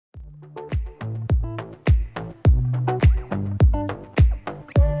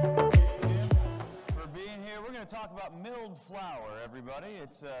about milled flour, everybody.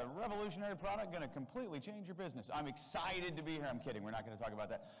 It's a revolutionary product, going to completely change your business. I'm excited to be here. I'm kidding. We're not going to talk about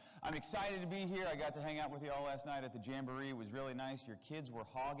that. I'm excited to be here. I got to hang out with you all last night at the Jamboree. It was really nice. Your kids were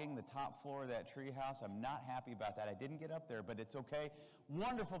hogging the top floor of that treehouse. I'm not happy about that. I didn't get up there, but it's okay.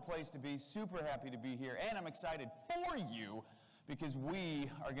 Wonderful place to be. Super happy to be here. And I'm excited for you because we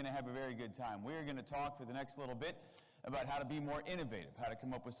are going to have a very good time. We are going to talk for the next little bit about how to be more innovative, how to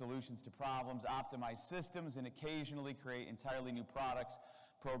come up with solutions to problems, optimize systems, and occasionally create entirely new products,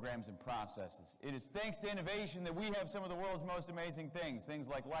 programs, and processes. It is thanks to innovation that we have some of the world's most amazing things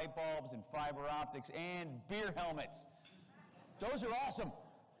like light bulbs and fiber optics and beer helmets. Those are awesome.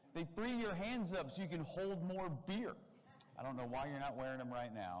 They free your hands up so you can hold more beer. I don't know why you're not wearing them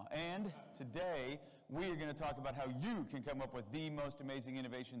right now. And today, we are going to talk about how you can come up with the most amazing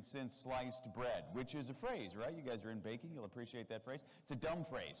innovation since sliced bread, which is a phrase, right? You guys are in baking. You'll appreciate that phrase. It's a dumb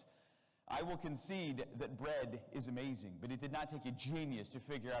phrase. I will concede that bread is amazing, but it did not take a genius to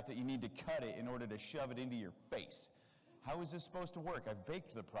figure out that you need to cut it in order to shove it into your face. How is this supposed to work? I've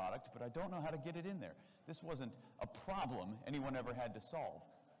baked the product, but I don't know how to get it in there. This wasn't a problem anyone ever had to solve.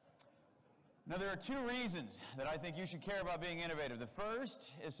 Now, there are two reasons that I think you should care about being innovative. The first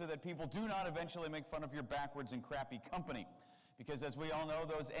is so that people do not eventually make fun of your backwards and crappy company. Because as we all know,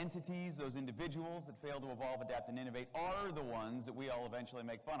 those entities, those individuals that fail to evolve, adapt, and innovate are the ones that we all eventually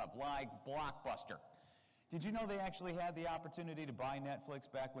make fun of, like Blockbuster. Did you know they actually had the opportunity to buy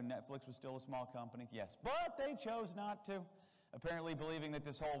Netflix back when Netflix was still a small company? Yes, but they chose not to. Apparently believing that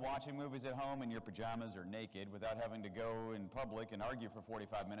this whole watching movies at home in your pajamas or naked without having to go in public and argue for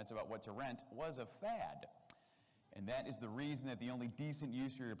 45 minutes about what to rent was a fad. And that is the reason that the only decent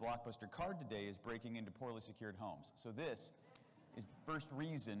use for your Blockbuster card today is breaking into poorly secured homes. So this is the first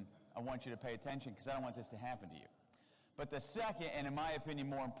reason I want you to pay attention, because I don't want this to happen to you. But the second, and in my opinion,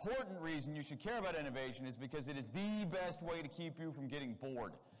 more important reason you should care about innovation is because it is the best way to keep you from getting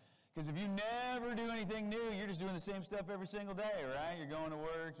bored. Because if you never do anything new, you're just doing the same stuff every single day, right? You're going to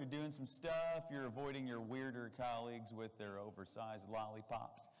work, you're doing some stuff, you're avoiding your weirder colleagues with their oversized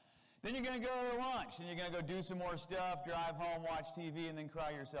lollipops. Then you're going to go to lunch, and you're going to go do some more stuff, drive home, watch TV, and then cry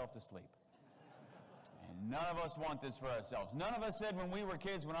yourself to sleep. And none of us want this for ourselves. None of us said when we were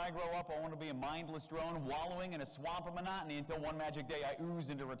kids, when I grow up, I want to be a mindless drone wallowing in a swamp of monotony until one magic day I ooze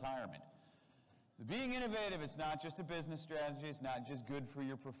into retirement. So being innovative, it's not just a business strategy, it's not just good for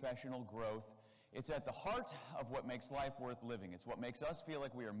your professional growth. It's at the heart of what makes life worth living. It's what makes us feel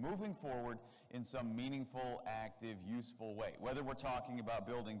like we are moving forward in some meaningful, active, useful way, whether we're talking about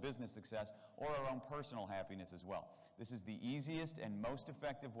building business success or our own personal happiness as well. This is the easiest and most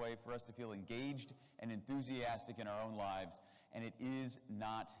effective way for us to feel engaged and enthusiastic in our own lives, and it is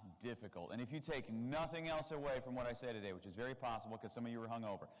not difficult. And if you take nothing else away from what I say today, which is very possible because some of you are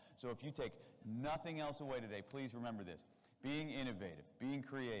hungover, so if you take nothing else away today, please remember this. Being innovative, being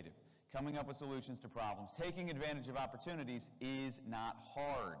creative, coming up with solutions to problems, taking advantage of opportunities is not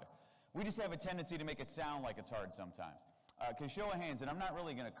hard. We just have a tendency to make it sound like it's hard sometimes. Because show of hands, and I'm not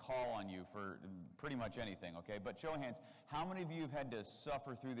really going to call on you for pretty much anything, okay? But show of hands, how many of you have had to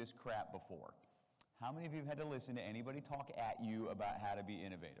suffer through this crap before? How many of you have had to listen to anybody talk at you about how to be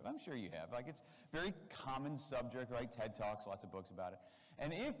innovative? I'm sure you have. Like, it's a very common subject, right? TED Talks, lots of books about it.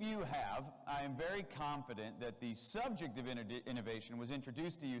 And if you have, I am very confident that the subject of innovation was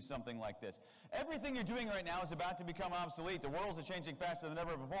introduced to you something like this. Everything you're doing right now is about to become obsolete. The world is changing faster than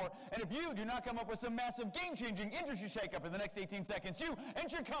ever before. And if you do not come up with some massive game-changing industry shakeup in the next 18 seconds, you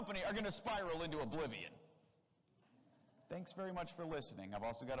and your company are going to spiral into oblivion. Thanks very much for listening. I've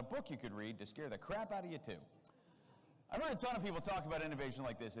also got a book you could read to scare the crap out of you too. I've heard a ton of people talk about innovation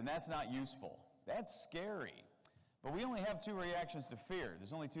like this, and that's not useful. That's scary. But we only have two reactions to fear.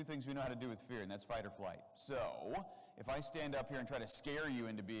 There's only two things we know how to do with fear, and that's fight or flight. So, if I stand up here and try to scare you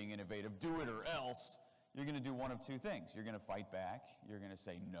into being innovative, do it or else, you're going to do one of two things. You're going to fight back, you're going to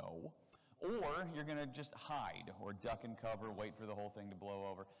say no, or you're going to just hide or duck and cover, wait for the whole thing to blow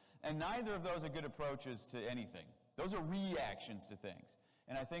over. And neither of those are good approaches to anything. Those are reactions to things.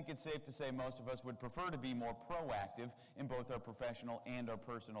 And I think it's safe to say most of us would prefer to be more proactive in both our professional and our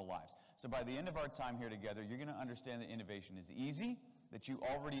personal lives. So by the end of our time here together, you're going to understand that innovation is easy, that you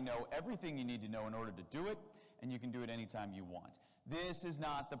already know everything you need to know in order to do it, and you can do it anytime you want. This is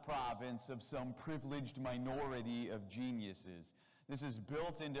not the province of some privileged minority of geniuses. This is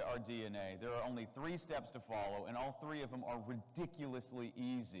built into our DNA. There are only 3 steps to follow, and all 3 of them are ridiculously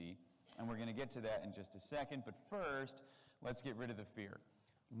easy. And we're going to get to that in just a second. But first, let's get rid of the fear.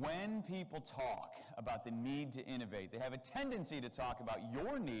 When people talk about the need to innovate, they have a tendency to talk about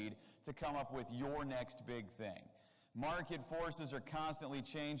your need to come up with your next big thing. Market forces are constantly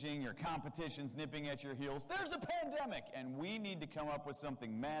changing. Your competition's nipping at your heels. There's a pandemic, and we need to come up with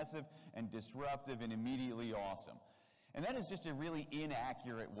something massive and disruptive and immediately awesome. And that is just a really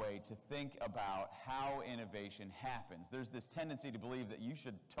inaccurate way to think about how innovation happens. There's this tendency to believe that you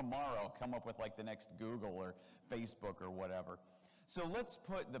should tomorrow come up with like the next Google or Facebook or whatever. So let's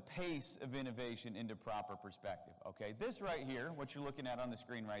put the pace of innovation into proper perspective, okay? This right here, what you're looking at on the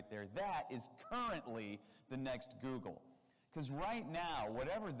screen right there, that is currently the next Google. Because right now,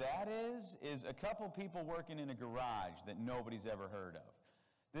 whatever that is a couple people working in a garage that nobody's ever heard of.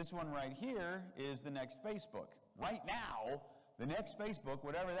 This one right here is the next Facebook. Right now, the next Facebook,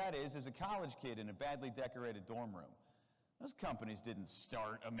 whatever that is a college kid in a badly decorated dorm room. Those companies didn't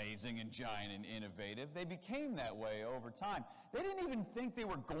start amazing and giant and innovative. They became that way over time. They didn't even think they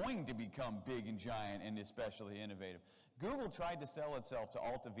were going to become big and giant and especially innovative. Google tried to sell itself to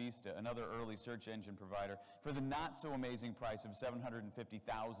Alta Vista, another early search engine provider, for the not-so-amazing price of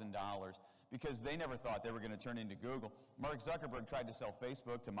 $750,000 because they never thought they were going to turn into Google. Mark Zuckerberg tried to sell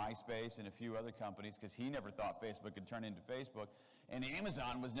Facebook to MySpace and a few other companies because he never thought Facebook could turn into Facebook. And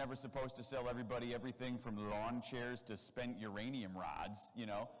Amazon was never supposed to sell everybody everything from lawn chairs to spent uranium rods, you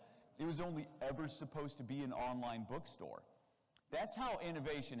know. It was only ever supposed to be an online bookstore. That's how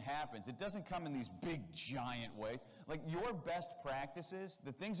innovation happens. It doesn't come in these big, giant ways. Like your best practices,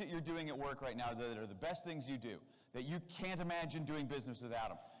 the things that you're doing at work right now that are the best things you do, that you can't imagine doing business without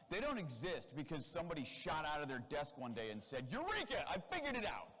them, they don't exist because somebody shot out of their desk one day and said, "Eureka, I figured it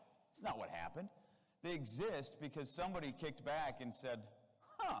out." It's not what happened. They exist because somebody kicked back and said,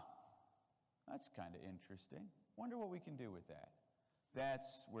 "Huh, that's kind of interesting. Wonder what we can do with that."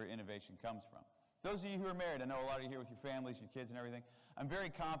 That's where innovation comes from. Those of you who are married, I know a lot of you here with your families, your kids and everything, I'm very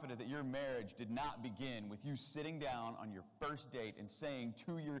confident that your marriage did not begin with you sitting down on your first date and saying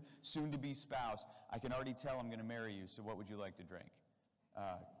to your soon-to-be spouse, "I can already tell I'm going to marry you, so what would you like to drink?"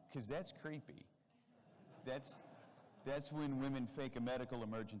 Because that's creepy. That's when women fake a medical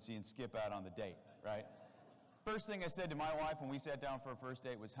emergency and skip out on the date, right? First thing I said to my wife when we sat down for a first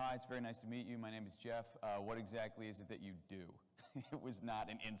date was, "Hi, it's very nice to meet you. My name is Jeff. What exactly is it that you do?" It was not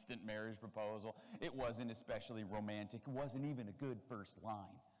an instant marriage proposal. It wasn't especially romantic. It wasn't even a good first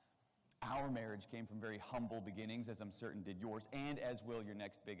line. Our marriage came from very humble beginnings, as I'm certain did yours, and as will your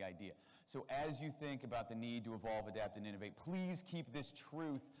next big idea. So as you think about the need to evolve, adapt, and innovate, please keep this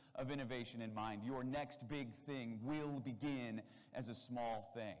truth of innovation in mind. Your next big thing will begin as a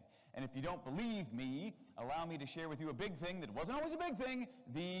small thing. And if you don't believe me, allow me to share with you a big thing that wasn't always a big thing,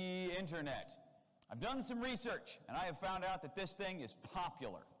 the internet. I've done some research, and I have found out that this thing is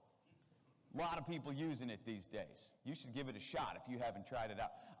popular. A lot of people using it these days. You should give it a shot if you haven't tried it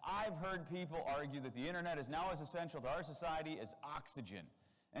out. I've heard people argue that the internet is now as essential to our society as oxygen.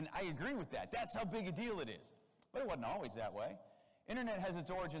 And I agree with that. That's how big a deal it is. But it wasn't always that way. Internet has its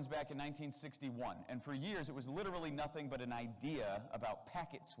origins back in 1961, and for years it was literally nothing but an idea about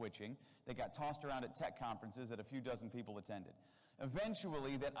packet switching that got tossed around at tech conferences that a few dozen people attended.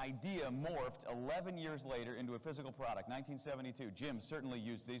 Eventually, that idea morphed 11 years later into a physical product, 1972. Jim certainly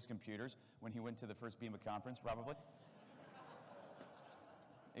used these computers when he went to the first BEMA conference, probably.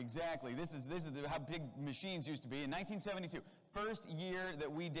 Exactly. This is how big machines used to be. In 1972, first year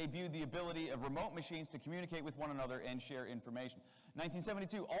that we debuted the ability of remote machines to communicate with one another and share information.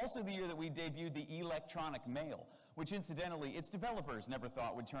 1972, also the year that we debuted the electronic mail, which incidentally, its developers never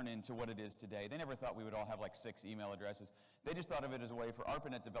thought would turn into what it is today. They never thought we would all have like 6 email addresses. They just thought of it as a way for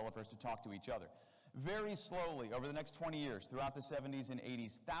ARPANET developers to talk to each other. Very slowly, over the next 20 years, throughout the 70s and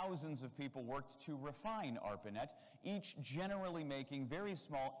 80s, thousands of people worked to refine ARPANET, each generally making very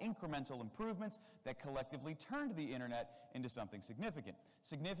small incremental improvements that collectively turned the internet into something significant.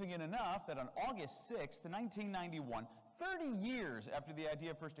 Significant enough that on August 6th, 1991, 30 years after the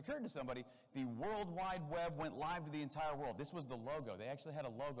idea first occurred to somebody, the World Wide Web went live to the entire world. This was the logo. They actually had a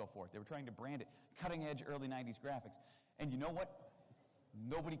logo for it. They were trying to brand it. Cutting-edge early 90s graphics. And you know what?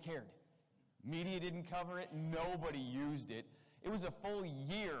 Nobody cared. Media didn't cover it. Nobody used it. It was a full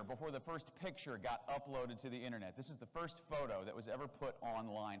year before the first picture got uploaded to the internet. This is the first photo that was ever put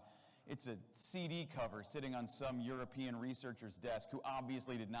online. It's a CD cover sitting on some European researcher's desk who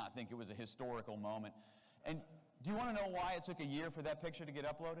obviously did not think it was a historical moment. And do you want to know why it took a year for that picture to get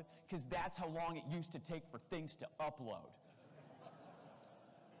uploaded? Because that's how long it used to take for things to upload.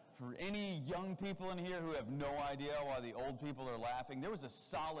 For any young people in here who have no idea why the old people are laughing, there was a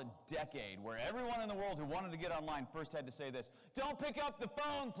solid decade where everyone in the world who wanted to get online first had to say this: "Don't pick up the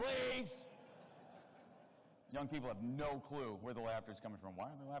phone, please!" Young people have no clue where the laughter is coming from. Why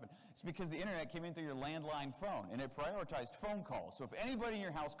are they laughing? It's because the internet came in through your landline phone, and it prioritized phone calls. So if anybody in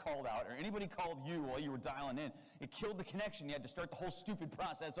your house called out, or anybody called you while you were dialing in, it killed the connection. You had to start the whole stupid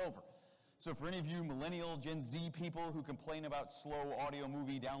process over. So for any of you millennial, Gen Z people who complain about slow audio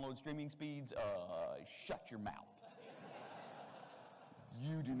movie download streaming speeds, shut your mouth.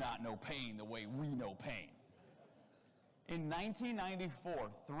 You do not know pain the way we know pain. In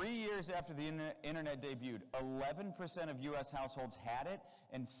 1994, 3 years after the internet debuted, 11% of U.S. households had it,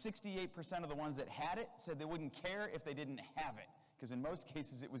 and 68% of the ones that had it said they wouldn't care if they didn't have it, because in most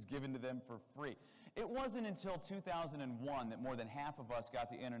cases it was given to them for free. It wasn't until 2001 that more than half of us got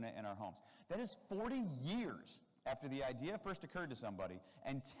the internet in our homes. That is 40 years after the idea first occurred to somebody,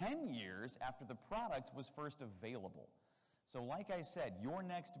 and 10 years after the product was first available. So like I said, your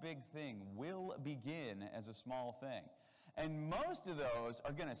next big thing will begin as a small thing. And most of those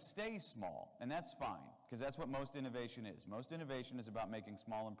are going to stay small, and that's fine, because that's what most innovation is. Most innovation is about making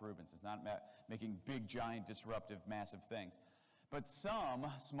small improvements. It's not making big, giant, disruptive, massive things. But some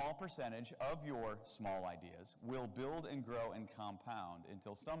small percentage of your small ideas will build and grow and compound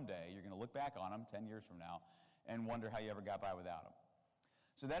until someday you're going to look back on them 10 years from now and wonder how you ever got by without them.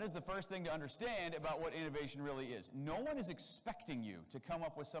 So that is the first thing to understand about what innovation really is. No one is expecting you to come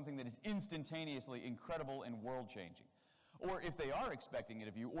up with something that is instantaneously incredible and world-changing. Or if they are expecting it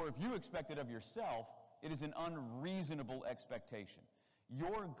of you, or if you expect it of yourself, it is an unreasonable expectation.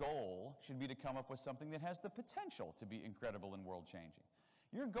 Your goal should be to come up with something that has the potential to be incredible and world-changing.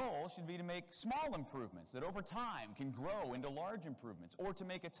 Your goal should be to make small improvements that over time can grow into large improvements, or to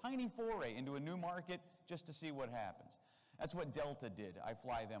make a tiny foray into a new market just to see what happens. That's what Delta did. I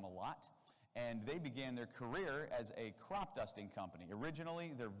fly them a lot. And they began their career as a crop dusting company.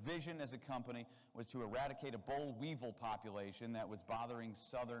 Originally, their vision as a company was to eradicate a boll weevil population that was bothering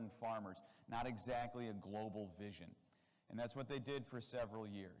southern farmers. Not exactly a global vision. And that's what they did for several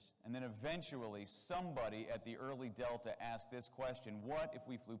years. And then eventually, somebody at the early Delta asked this question: what if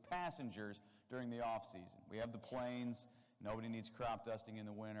we flew passengers during the off-season? We have the planes, nobody needs crop dusting in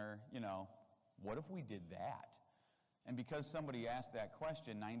the winter, what if we did that? And because somebody asked that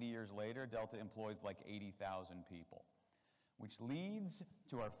question, 90 years later, Delta employs like 80,000 people. Which leads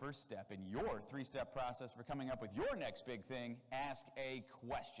to our first step in your three-step process for coming up with your next big thing: ask a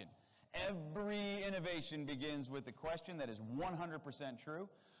question. Every innovation begins with a question that is 100% true.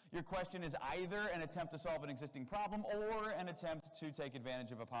 Your question is either an attempt to solve an existing problem or an attempt to take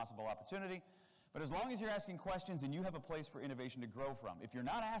advantage of a possible opportunity. But as long as you're asking questions, and you have a place for innovation to grow from. If you're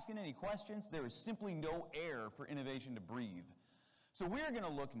not asking any questions, there is simply no air for innovation to breathe. So we're going to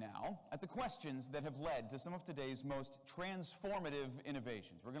look now at the questions that have led to some of today's most transformative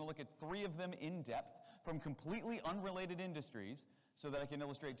innovations. We're going to look at 3 of them in depth from completely unrelated industries so that I can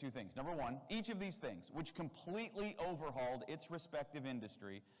illustrate 2 things. Number 1, each of these things, which completely overhauled its respective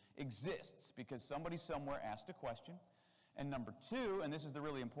industry, exists because somebody somewhere asked a question. And number 2, and this is the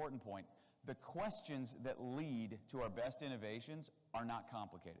really important point, the questions that lead to our best innovations are not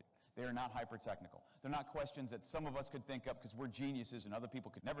complicated. They are not hyper-technical. They're not questions that some of us could think up because we're geniuses and other people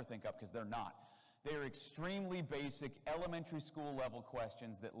could never think up because they're not. They are extremely basic, elementary school level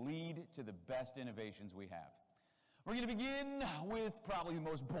questions that lead to the best innovations we have. We're going to begin with probably the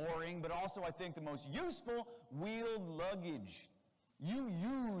most boring, but also I think the most useful, wheeled luggage. You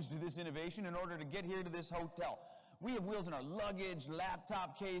used this innovation in order to get here to this hotel. We have wheels in our luggage,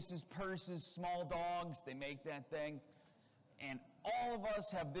 laptop cases, purses, small dogs. They make that thing. And all of us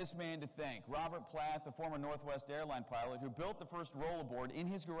have this man to thank, Robert Plath, the former Northwest airline pilot who built the first rollerboard in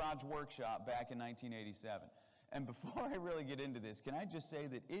his garage workshop back in 1987. And before I really get into this, can I just say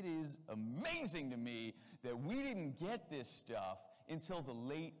that it is amazing to me that we didn't get this stuff until the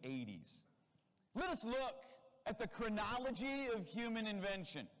late 80s. Let us look at the chronology of human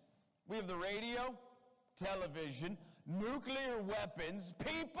invention. We have the radio, television, nuclear weapons,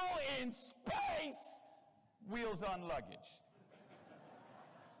 people in space, wheels on luggage.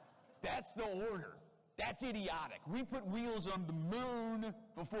 That's the order. That's idiotic. We put wheels on the moon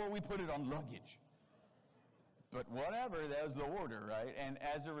before we put it on luggage. But whatever, that was the order, right? And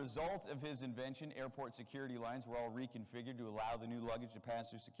as a result of his invention, airport security lines were all reconfigured to allow the new luggage to pass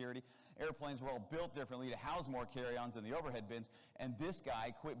through security. Airplanes were all built differently to house more carry-ons in the overhead bins. And this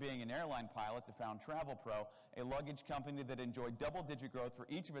guy quit being an airline pilot to found Travel Pro, a luggage company that enjoyed double-digit growth for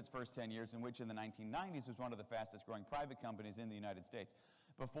each of its first 10 years, and which in the 1990s was one of the fastest-growing private companies in the United States.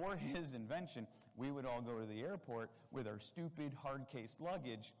 Before his invention, we would all go to the airport with our stupid hard-case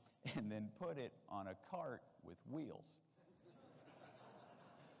luggage and then put it on a cart with wheels.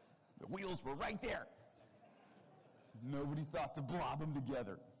 The wheels were right there. Nobody thought to blob them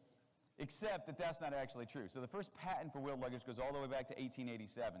together. Except that that's not actually true. So the first patent for wheeled luggage goes all the way back to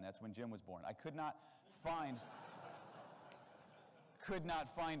 1887. That's when Jim was born. I could not find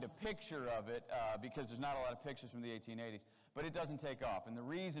a picture of it because there's not a lot of pictures from the 1880s, but it doesn't take off. And the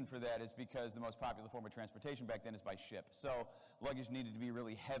reason for that is because the most popular form of transportation back then is by ship. So luggage needed to be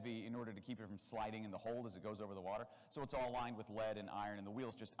really heavy in order to keep it from sliding in the hold as it goes over the water. So it's all lined with lead and iron, and the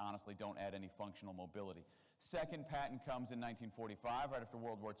wheels just honestly don't add any functional mobility. Second patent comes in 1945, right after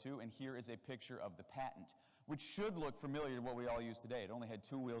World War II, and here is a picture of the patent, which should look familiar to what we all use today. It only had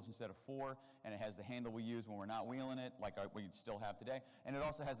 2 wheels instead of 4, and it has the handle we use when we're not wheeling it, like we still have today, and it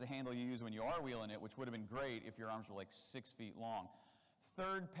also has the handle you use when you are wheeling it, which would have been great if your arms were like 6 feet long.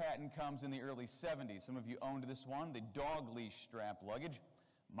 Third patent comes in the early 70s. Some of you owned this one, the dog leash strap luggage,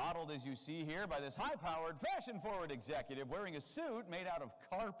 modeled as you see here by this high-powered, fashion-forward executive wearing a suit made out of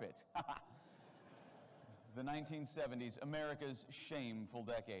carpet. The 1970s, America's shameful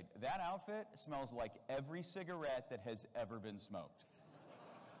decade. That outfit smells like every cigarette that has ever been smoked.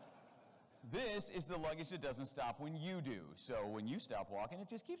 This is the luggage that doesn't stop when you do. So when you stop walking, it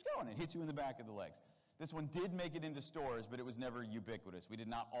just keeps going. It hits you in the back of the legs. This one did make it into stores, but it was never ubiquitous. We did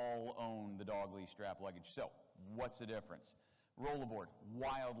not all own the dog leash strap luggage. So what's the difference? Rollerboard,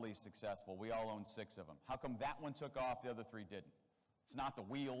 wildly successful. We all own 6 of them. How come that one took off, the other 3 didn't? It's not the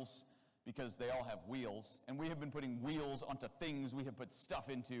wheels, because they all have wheels, and we have been putting wheels onto things we have put stuff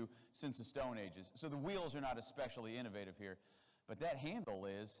into since the Stone Ages. So the wheels are not especially innovative here, but that handle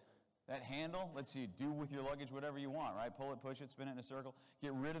is. That handle lets you do with your luggage whatever you want, right? Pull it, push it, spin it in a circle,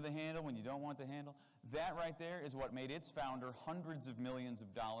 get rid of the handle when you don't want the handle. That right there is what made its founder hundreds of millions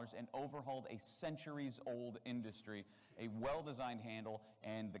of dollars and overhauled a centuries-old industry, a well-designed handle,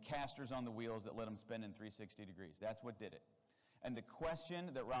 and the casters on the wheels that let them spin in 360 degrees. That's what did it. And the question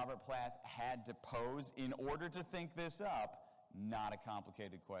that Robert Plath had to pose in order to think this up, not a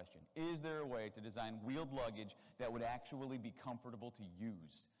complicated question. Is there a way to design wheeled luggage that would actually be comfortable to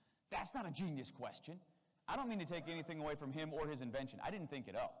use? That's not a genius question. I don't mean to take anything away from him or his invention. I didn't think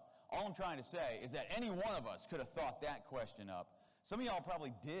it up. All I'm trying to say is that any one of us could have thought that question up. Some of y'all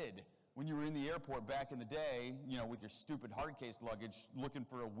probably did when you were in the airport back in the day, you know, with your stupid hard case luggage, looking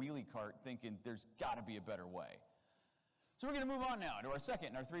for a wheelie cart, thinking there's got to be a better way. So we're going to move on now to our second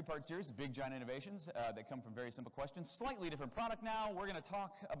in our 3-part series of big, giant innovations that come from very simple questions. Slightly different product now. We're going to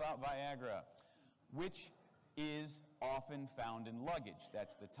talk about Viagra, which is often found in luggage.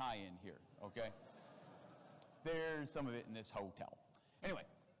 That's the tie-in here, okay? There's some of it in this hotel. Anyway,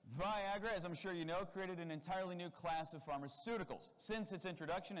 Viagra, as I'm sure you know, created an entirely new class of pharmaceuticals. Since its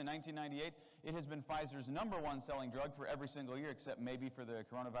introduction in 1998, it has been Pfizer's #1 selling drug for every single year, except maybe for the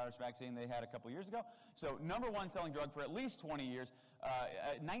coronavirus vaccine they had a couple years ago. So #1 selling drug for at least 20 years,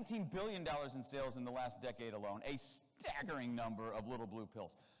 $19 billion in sales in the last decade alone, a staggering number of little blue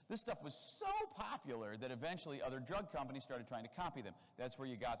pills. This stuff was so popular that eventually other drug companies started trying to copy them. That's where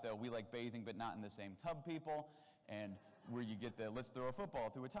you got the "we like bathing but not in the same tub" people, and where you get the "let's throw a football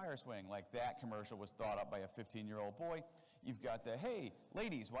through a tire swing." Like that commercial was thought up by a 15-year-old boy. You've got the "hey,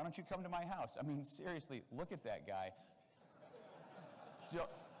 ladies, why don't you come to my house?" I mean, seriously, look at that guy. So,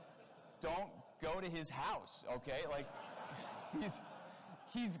 don't go to his house, okay? Like,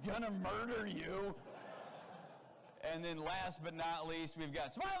 he's gonna murder you. And then last but not least, we've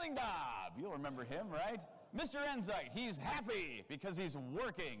got Smiling Bob. You'll remember him, right? Mr. Enzyte, he's happy because he's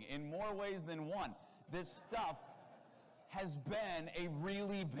working in more ways than one. This stuff has been a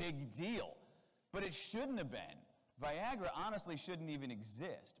really big deal, but it shouldn't have been. Viagra honestly shouldn't even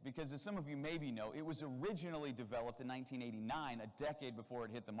exist because, as some of you maybe know, it was originally developed in 1989, a decade before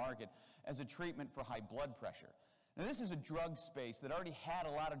it hit the market, as a treatment for high blood pressure. Now, this is a drug space that already had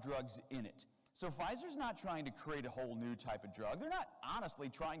a lot of drugs in it. So Pfizer's not trying to create a whole new type of drug. They're not honestly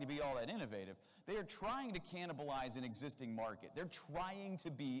trying to be all that innovative. They are trying to cannibalize an existing market. They're trying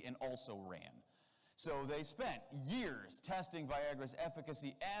to be an also-ran. So they spent years testing Viagra's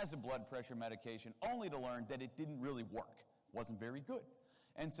efficacy as a blood pressure medication, only to learn that it didn't really work. It wasn't very good.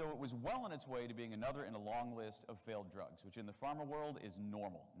 And so it was well on its way to being another in a long list of failed drugs, which in the pharma world is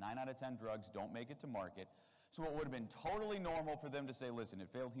normal. 9 out of 10 drugs don't make it to market. So it would have been totally normal for them to say, listen, it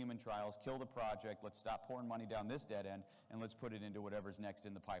failed human trials, kill the project, let's stop pouring money down this dead end, and let's put it into whatever's next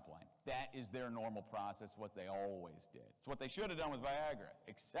in the pipeline. That is their normal process, what they always did. It's what they should have done with Viagra,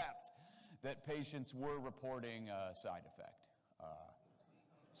 except that patients were reporting a side effect.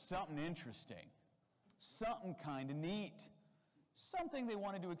 Something interesting, something kind of neat, something they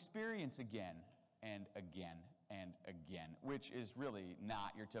wanted to experience again and again and again, which is really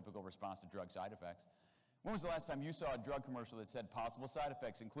not your typical response to drug side effects. When was the last time you saw a drug commercial that said possible side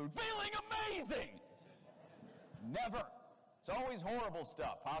effects include feeling amazing? Never. It's always horrible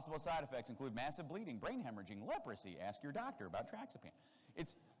stuff. Possible side effects include massive bleeding, brain hemorrhaging, leprosy. Ask your doctor about Traxapan.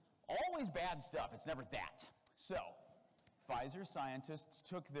 It's always bad stuff. It's never that. So, Pfizer scientists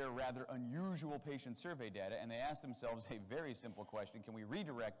took their rather unusual patient survey data and they asked themselves a very simple question: can we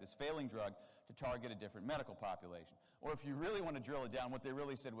redirect this failing drug to target a different medical population? Or if you really want to drill it down, what they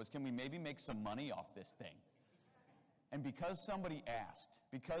really said was, can we maybe make some money off this thing? And because somebody asked,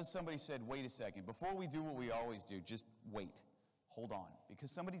 because somebody said, wait a second, before we do what we always do, just wait, hold on. Because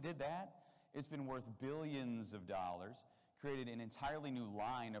somebody did that, it's been worth billions of dollars, created an entirely new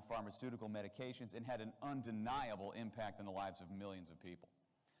line of pharmaceutical medications, and had an undeniable impact on the lives of millions of people.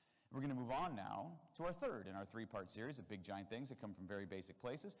 We're going to move on now to our third in our three-part series of big, giant things that come from very basic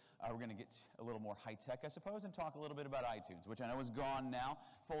places. We're going to get a little more high-tech, I suppose, and talk a little bit about iTunes, which I know is gone now,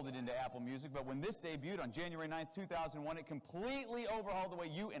 folded into Apple Music. But when this debuted on January 9th, 2001, it completely overhauled the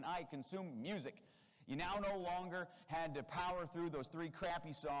way you and I consume music. You now no longer had to power through those 3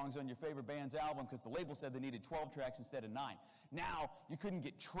 crappy songs on your favorite band's album because the label said they needed 12 tracks instead of 9. Now, you couldn't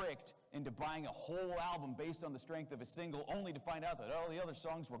get tricked into buying a whole album based on the strength of a single, only to find out that all the other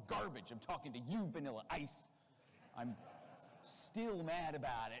songs were garbage. I'm talking to you, Vanilla Ice. I'm still mad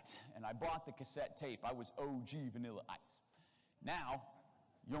about it, and I bought the cassette tape. I was OG Vanilla Ice. Now,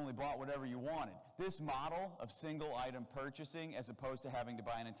 you only bought whatever you wanted. This model of single-item purchasing, as opposed to having to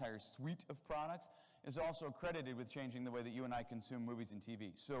buy an entire suite of products, is also credited with changing the way that you and I consume movies and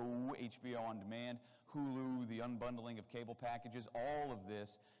TV. So HBO On Demand, Hulu, the unbundling of cable packages, all of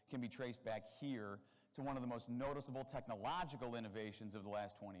this can be traced back here to one of the most noticeable technological innovations of the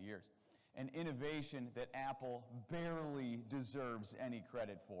last 20 years. An innovation that Apple barely deserves any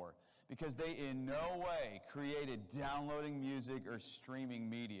credit for, because they in no way created downloading music or streaming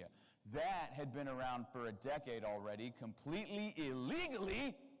media. That had been around for a decade already, completely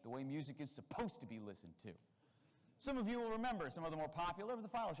illegally, the way music is supposed to be listened to. Some of you will remember some of the more popular of the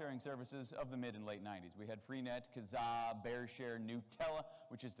file sharing services of the mid and late 90s. We had Freenet, Kazaa, BearShare, Nutella,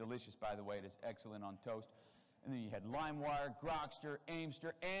 which is delicious, by the way. It is excellent on toast. And then you had LimeWire, Grokster,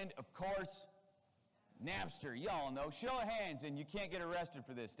 Aimster, and of course, Napster. Y'all know. Show of hands, and you can't get arrested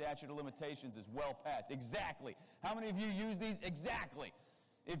for this. Statute of limitations is well past. Exactly. How many of you use these? Exactly.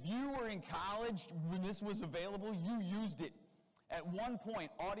 If you were in college when this was available, you used it. At one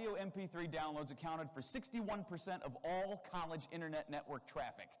point, audio MP3 downloads accounted for 61% of all college internet network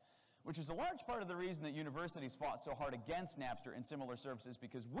traffic, which is a large part of the reason that universities fought so hard against Napster and similar services,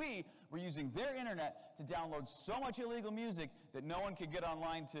 because we were using their internet to download so much illegal music that no one could get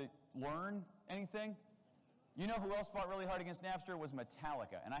online to learn anything. You know who else fought really hard against Napster? Was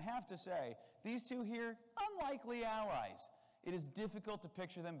Metallica. And I have to say, these two here, unlikely allies. It is difficult to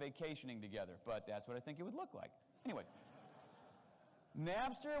picture them vacationing together, but that's what I think it would look like. Anyway.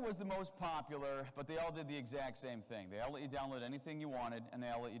 Napster was the most popular, but they all did the exact same thing. They all let you download anything you wanted, and they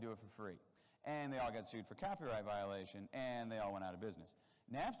all let you do it for free. And they all got sued for copyright violation, and they all went out of business.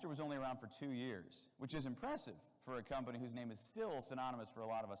 Napster was only around for 2 years, which is impressive for a company whose name is still synonymous for a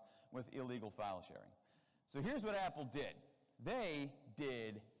lot of us with illegal file sharing. So here's what Apple did. They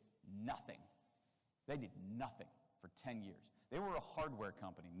did nothing. They did nothing for 10 years. They were a hardware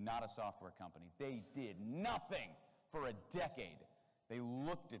company, not a software company. They did nothing for a decade. They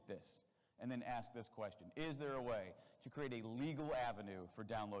looked at this and then asked this question: is there a way to create a legal avenue for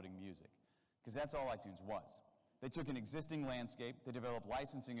downloading music? Because that's all iTunes was. They took an existing landscape, they developed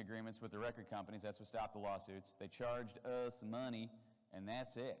licensing agreements with the record companies, that's what stopped the lawsuits, they charged us money, and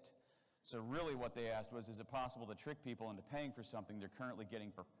that's it. So really what they asked was, is it possible to trick people into paying for something they're currently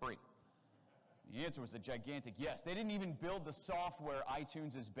getting for free? The answer was a gigantic yes. They didn't even build the software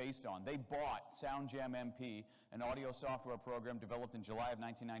iTunes is based on. They bought SoundJam MP, an audio software program developed in July of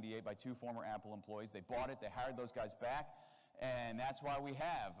 1998 by 2 former Apple employees. They bought it, they hired those guys back, and that's why we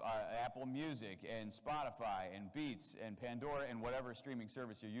have Apple Music and Spotify and Beats and Pandora and whatever streaming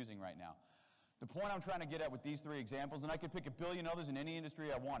service you're using right now. The point I'm trying to get at with these 3 examples, and I could pick a billion others in any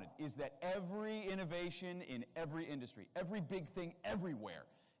industry I wanted, is that every innovation in every industry, every big thing everywhere,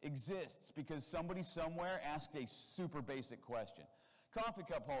 exists because somebody somewhere asked a super basic question. Coffee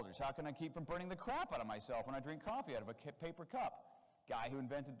cup holders, how can I keep from burning the crap out of myself when I drink coffee out of a paper cup? Guy who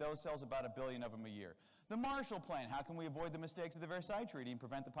invented those sells about 1 billion of them a year. The Marshall Plan, how can we avoid the mistakes of the Versailles Treaty and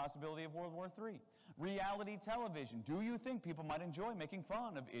prevent the possibility of World War III? Reality television, do you think people might enjoy making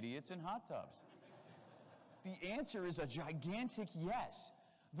fun of idiots in hot tubs? The answer is a gigantic yes.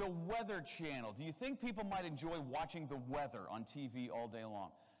 The Weather Channel, do you think people might enjoy watching the weather on TV all day long?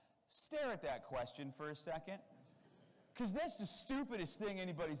 Stare at that question for a second, because that's the stupidest thing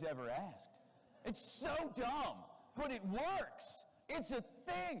anybody's ever asked. It's so dumb, but it works. It's a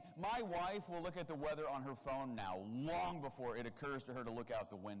thing. My wife will look at the weather on her phone now, long before it occurs to her to look out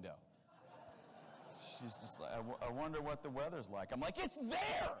the window. She's just like, I wonder what the weather's like. I'm like, it's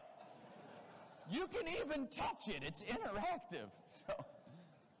there. You can even touch it. It's interactive. So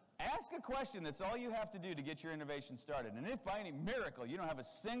ask a question. That's all you have to do to get your innovation started. And if by any miracle you don't have a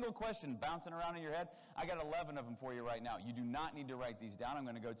single question bouncing around in your head, I got 11 of them for you right now. You do not need to write these down. I'm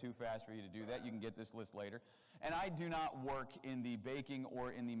going to go too fast for you to do that. You can get this list later. And I do not work in the baking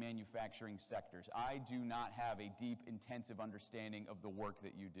or in the manufacturing sectors. I do not have a deep, intensive understanding of the work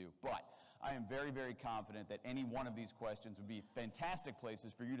that you do. But I am very, very confident that any one of these questions would be fantastic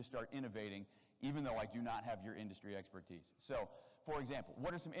places for you to start innovating, even though I do not have your industry expertise. So, for example,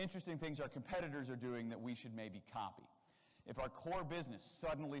 what are some interesting things our competitors are doing that we should maybe copy? If our core business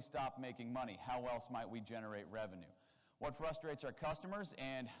suddenly stopped making money, how else might we generate revenue? What frustrates our customers,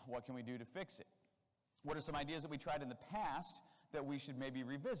 and what can we do to fix it? What are some ideas that we tried in the past that we should maybe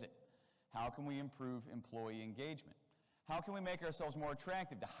revisit? How can we improve employee engagement? How can we make ourselves more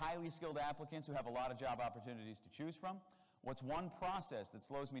attractive to highly skilled applicants who have a lot of job opportunities to choose from? What's one process that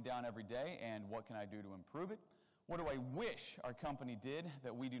slows me down every day, and what can I do to improve it? What do I wish our company did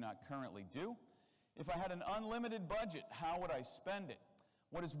that we do not currently do? If I had an unlimited budget, how would I spend it?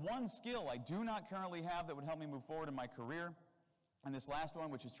 What is one skill I do not currently have that would help me move forward in my career? And this last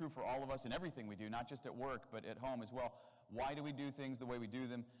one, which is true for all of us in everything we do, not just at work, but at home as well, why do we do things the way we do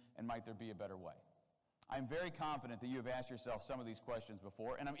them, and might there be a better way? I'm very confident that you have asked yourself some of these questions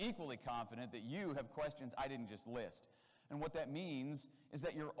before, and I'm equally confident that you have questions I didn't just list. And what that means is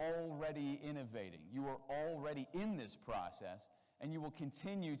that you're already innovating. You are already in this process, and you will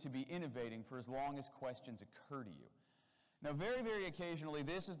continue to be innovating for as long as questions occur to you. Now, very, very occasionally,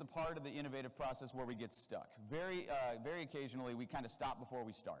 this is the part of the innovative process where we get stuck. Very occasionally, we kind of stop before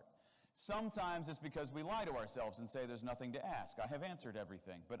we start. Sometimes it's because we lie to ourselves and say there's nothing to ask. I have answered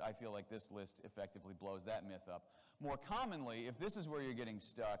everything, but I feel like this list effectively blows that myth up. More commonly, if this is where you're getting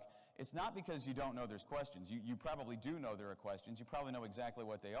stuck, it's not because you don't know there's questions. You probably do know there are questions. You probably know exactly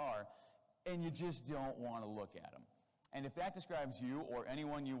what they are, and you just don't want to look at them. And if that describes you or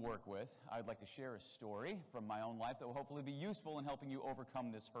anyone you work with, I'd like to share a story from my own life that will hopefully be useful in helping you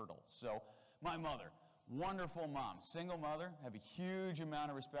overcome this hurdle. So, my mother, wonderful mom, single mother, have a huge amount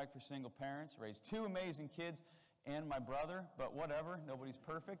of respect for single parents, raised 2 amazing kids, and my brother, but whatever, nobody's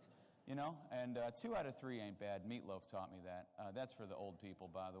perfect, you know, and 2 out of 3 ain't bad. Meatloaf taught me that. That's for the old people,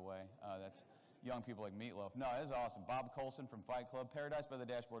 by the way. That's young people like Meatloaf. No, that's awesome. Bob Colson from Fight Club, Paradise by the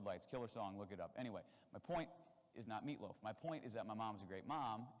Dashboard Lights, killer song, look it up. Anyway, my point is not Meatloaf. My point is that my mom's a great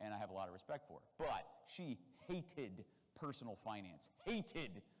mom, and I have a lot of respect for her. But she hated personal finance,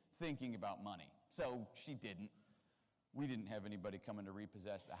 hated thinking about money. So she didn't. We didn't have anybody coming to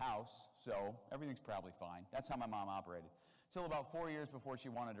repossess the house, so everything's probably fine. That's how my mom operated. Till about 4 years before she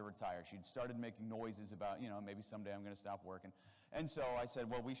wanted to retire. She'd started making noises about, you know, maybe someday I'm going to stop working. And so I said,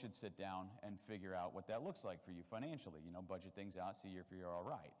 well, we should sit down and figure out what that looks like for you financially. You know, budget things out, see if you're all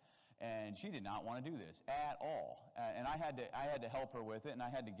right. And she did not want to do this at all. And I had to help her with it, and I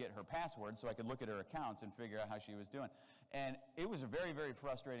had to get her password so I could look at her accounts and figure out how she was doing. And it was a very, very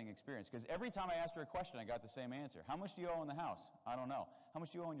frustrating experience, because every time I asked her a question, I got the same answer. How much do you owe on the house? I don't know. How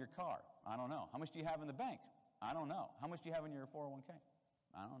much do you owe on your car? I don't know. How much do you have in the bank? I don't know. How much do you have in your 401k?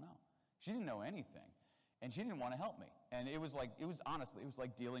 I don't know. She didn't know anything. And she didn't want to help me. And it was like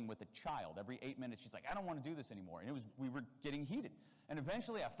dealing with a child. Every 8 minutes, she's like, I don't want to do this anymore. And we were getting heated. And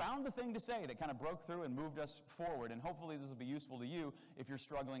eventually, I found the thing to say that kind of broke through and moved us forward. And hopefully, this will be useful to you if you're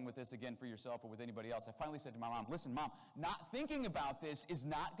struggling with this again for yourself or with anybody else. I finally said to my mom, listen, Mom, not thinking about this is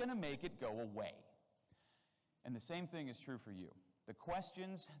not going to make it go away. And the same thing is true for you. The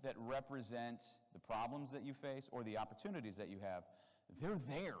questions that represent the problems that you face or the opportunities that you have, they're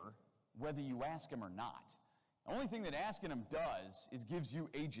there whether you ask them or not. The only thing that asking them does is gives you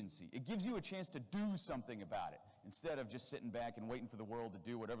agency. It gives you a chance to do something about it instead of just sitting back and waiting for the world to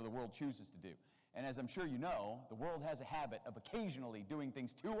do whatever the world chooses to do. And as I'm sure you know, the world has a habit of occasionally doing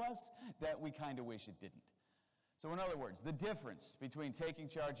things to us that we kind of wish it didn't. So in other words, the difference between taking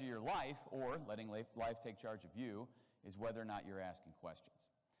charge of your life or letting life take charge of you is whether or not you're asking questions.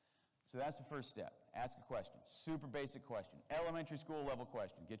 So that's the first step. Ask a question. Super basic question. Elementary school level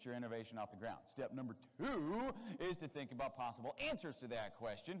question. Get your innovation off the ground. Step number 2 is to think about possible answers to that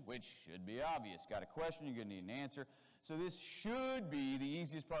question, which should be obvious. Got a question, you're going to need an answer. So this should be the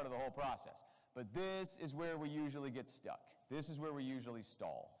easiest part of the whole process. But this is where we usually get stuck. This is where we usually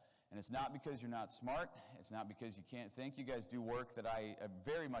stall. And it's not because you're not smart. It's not because you can't think. You guys do work that I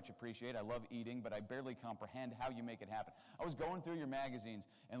very much appreciate. I love eating, but I barely comprehend how you make it happen. I was going through your magazines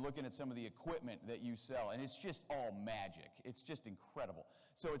and looking at some of the equipment that you sell, and it's just all magic. It's just incredible.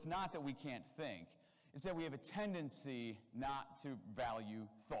 So it's not that we can't think. It's that we have a tendency not to value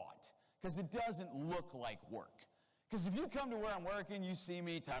thought, because it doesn't look like work. Because if you come to where I'm working, you see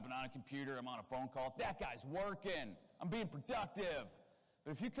me typing on a computer, I'm on a phone call, that guy's working. I'm being productive.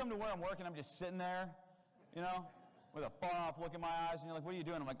 But if you come to where I'm working, I'm just sitting there, you know, with a far-off look in my eyes, and you're like, what are you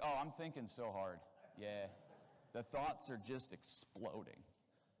doing? I'm like, oh, I'm thinking so hard. Yeah, the thoughts are just exploding.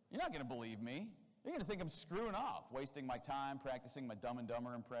 You're not going to believe me. You're going to think I'm screwing off, wasting my time practicing my Dumb and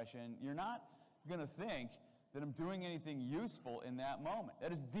Dumber impression. You're not going to think that I'm doing anything useful in that moment.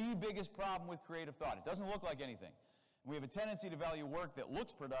 That is the biggest problem with creative thought. It doesn't look like anything. We have a tendency to value work that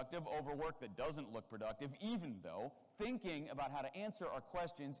looks productive over work that doesn't look productive, even though thinking about how to answer our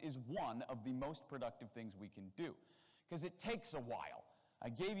questions is one of the most productive things we can do. Because it takes a while. I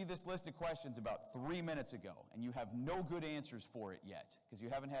gave you this list of questions about 3 minutes ago, and you have no good answers for it yet, because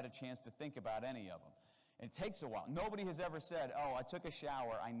you haven't had a chance to think about any of them. And it takes a while. Nobody has ever said, oh, I took a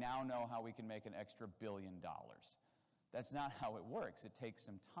shower, I now know how we can make an extra $1 billion. That's not how it works. It takes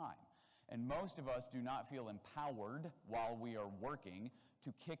some time. And most of us do not feel empowered while we are working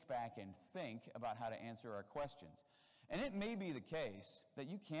to kick back and think about how to answer our questions. And it may be the case that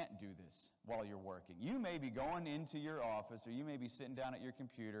you can't do this while you're working. You may be going into your office, or you may be sitting down at your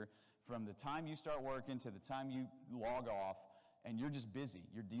computer from the time you start working to the time you log off, and you're just busy.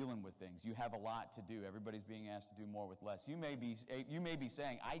 You're dealing with things. You have a lot to do. Everybody's being asked to do more with less. You may be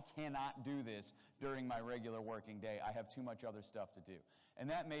saying, I cannot do this during my regular working day. I have too much other stuff to do. And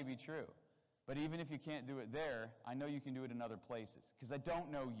that may be true. But even if you can't do it there, I know you can do it in other places. Because I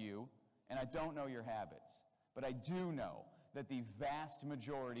don't know you, and I don't know your habits. But I do know that the vast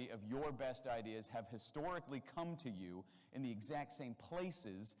majority of your best ideas have historically come to you in the exact same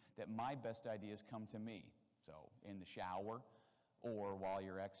places that my best ideas come to me. So in the shower, or while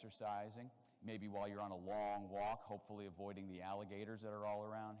you're exercising, maybe while you're on a long walk, hopefully avoiding the alligators that are all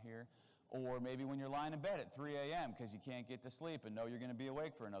around here, or maybe when you're lying in bed at 3 a.m. because you can't get to sleep and know you're going to be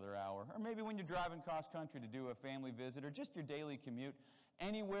awake for another hour, or maybe when you're driving cross country to do a family visit, or just your daily commute,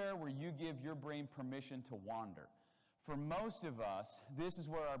 anywhere where you give your brain permission to wander. For most of us, this is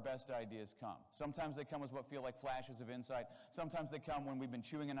where our best ideas come. Sometimes they come as what feel like flashes of insight. Sometimes they come when we've been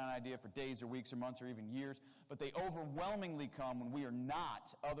chewing on an idea for days or weeks or months or even years. But they overwhelmingly come when we are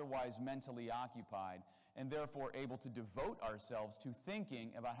not otherwise mentally occupied and therefore able to devote ourselves to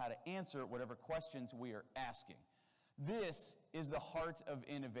thinking about how to answer whatever questions we are asking. This is the heart of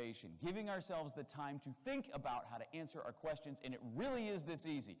innovation, giving ourselves the time to think about how to answer our questions, and it really is this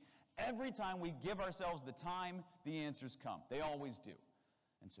easy. Every time we give ourselves the time, the answers come. They always do.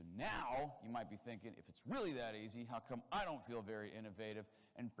 And so now, you might be thinking, if it's really that easy, how come I don't feel very innovative?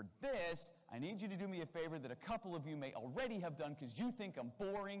 And for this, I need you to do me a favor that a couple of you may already have done because you think I'm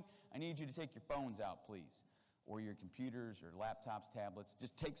boring. I need you to take your phones out, please, or your computers or laptops, tablets.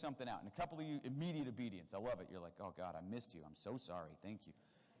 Just take something out. And a couple of you, immediate obedience. I love it. You're like, oh, God, I missed you. I'm so sorry. Thank you.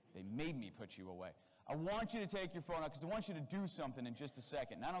 They made me put you away. I want you to take your phone out because I want you to do something in just a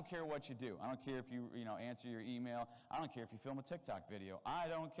second. And I don't care what you do. I don't care if you answer your email. I don't care if you film a TikTok video. I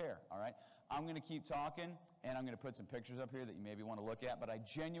don't care, all right? I'm going to keep talking, and I'm going to put some pictures up here that you maybe want to look at, but I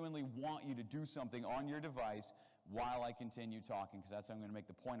genuinely want you to do something on your device while I continue talking because that's how I'm going to make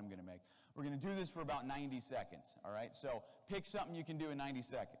the point I'm going to make. We're going to do this for about 90 seconds, all right? So pick something you can do in 90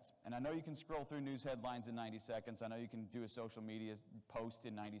 seconds. And I know you can scroll through news headlines in 90 seconds. I know you can do a social media post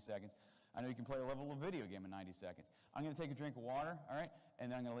in 90 seconds. I know you can play a level of video game in 90 seconds. I'm going to take a drink of water, all right?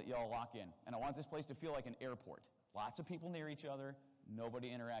 And then I'm going to let you all lock in. And I want this place to feel like an airport. Lots of people near each other, nobody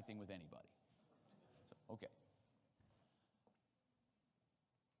interacting with anybody. So, okay.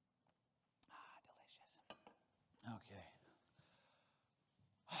 Delicious. Okay.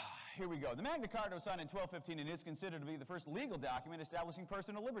 Here we go. The Magna Carta was signed in 1215 and is considered to be the first legal document establishing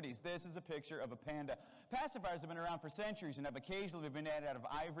personal liberties. This is a picture of a panda. Pacifiers have been around for centuries and have occasionally been made out of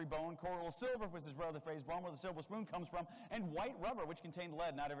ivory, bone, coral, silver, which is where the phrase bone where the silver spoon comes from, and white rubber, which contained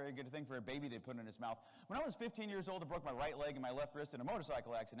lead. Not a very good thing for a baby to put in his mouth. When I was 15 years old, I broke my right leg and my left wrist in a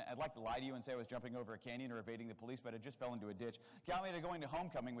motorcycle accident. I'd like to lie to you and say I was jumping over a canyon or evading the police, but I just fell into a ditch. Got me to going to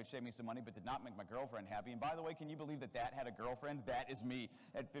homecoming, which saved me some money, but did not make my girlfriend happy. And by the way, can you believe that that had a girlfriend? That is me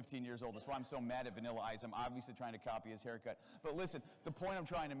at 15 years old. That's why I'm so mad at Vanilla Ice. I'm obviously trying to copy his haircut. But listen, the point I'm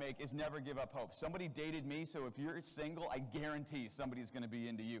trying to make is never give up hope. Somebody dated me, so if you're single, I guarantee somebody's going to be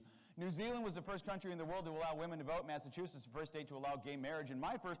into you. New Zealand was the first country in the world to allow women to vote. Massachusetts, the first state to allow gay marriage. And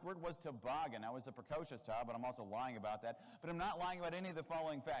my first word was toboggan. I was a precocious child, but I'm also lying about that. But I'm not lying about any of the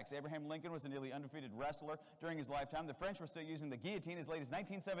following facts. Abraham Lincoln was a nearly undefeated wrestler during his lifetime. The French were still using the guillotine as late as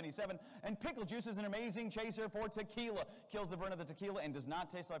 1977. And pickle juice is an amazing chaser for tequila. Kills the burn of the tequila and does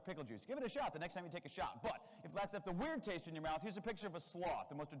not taste like pickle juice. Give it a shot the next time you take a shot. But if that's left a weird taste in your mouth, here's a picture of a sloth,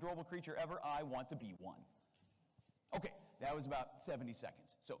 the most adorable creature ever. I want to be one. Okay, that was about 70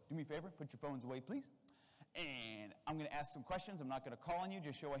 seconds. So do me a favor, put your phones away, please. And I'm going to ask some questions. I'm not going to call on you,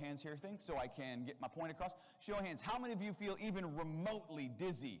 just show of hands here thing so I can get my point across. Show of hands, how many of you feel even remotely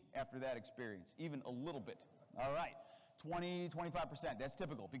dizzy after that experience? Even a little bit. All right, 20, 25%. That's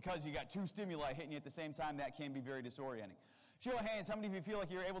typical because you got two stimuli hitting you at the same time. That can be very disorienting. Show of hands, how many of you feel like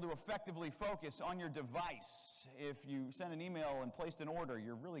you're able to effectively focus on your device? If you sent an email and placed an order,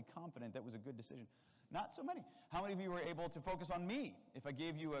 you're really confident that was a good decision. Not so many. How many of you were able to focus on me? If I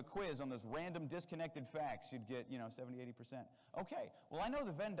gave you a quiz on those random disconnected facts, you'd get, 70, 80%. Okay, well, I know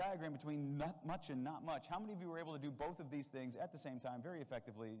the Venn diagram between not much and not much. How many of you were able to do both of these things at the same time very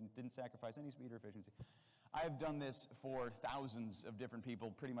effectively and didn't sacrifice any speed or efficiency? I've done this for thousands of different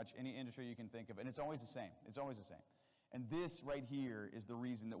people, pretty much any industry you can think of, and it's always the same. It's always the same. And this right here is the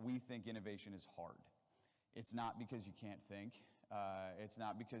reason that we think innovation is hard. It's not because you can't think. It's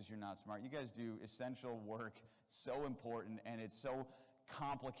not because you're not smart. You guys do essential work, so important, and it's so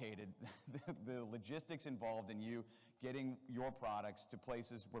complicated. The logistics involved in you getting your products to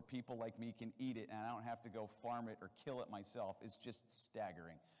places where people like me can eat it, and I don't have to go farm it or kill it myself, is just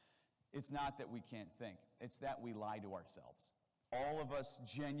staggering. It's not that we can't think. It's that we lie to ourselves. All of us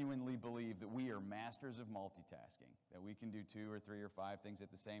genuinely believe that we are masters of multitasking, that we can do 2 or 3 or 5 things at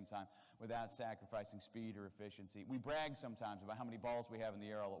the same time without sacrificing speed or efficiency. We brag sometimes about how many balls we have in the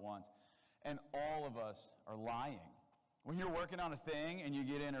air all at once, and all of us are lying. When you're working on a thing and you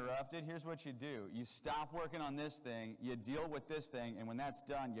get interrupted, here's what you do. You stop working on this thing, you deal with this thing, and when that's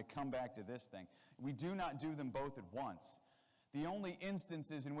done, you come back to this thing. We do not do them both at once. The only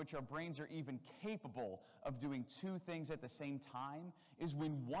instances in which our brains are even capable of doing 2 things at the same time is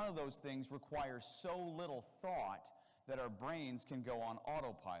when one of those things requires so little thought that our brains can go on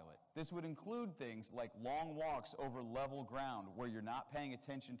autopilot. This would include things like long walks over level ground where you're not paying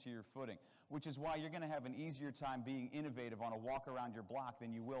attention to your footing, which is why you're going to have an easier time being innovative on a walk around your block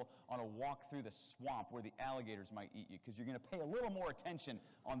than you will on a walk through the swamp where the alligators might eat you, because you're going to pay a little more attention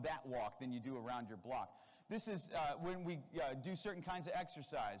on that walk than you do around your block. This is when we do certain kinds of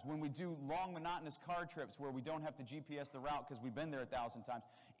exercise, when we do long, monotonous car trips where we don't have to GPS the route because we've been there 1,000 times.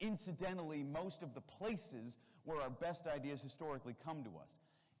 Incidentally, most of the places where our best ideas historically come to us.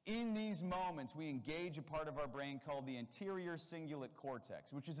 In these moments, we engage a part of our brain called the anterior cingulate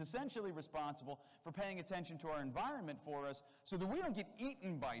cortex, which is essentially responsible for paying attention to our environment for us so that we don't get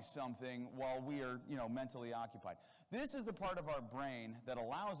eaten by something while we are, mentally occupied. This is the part of our brain that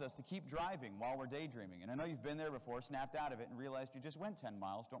allows us to keep driving while we're daydreaming. And I know you've been there before, snapped out of it, and realized you just went 10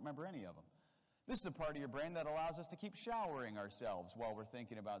 miles, don't remember any of them. This is the part of your brain that allows us to keep showering ourselves while we're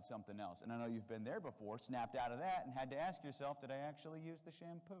thinking about something else. And I know you've been there before, snapped out of that, and had to ask yourself, did I actually use the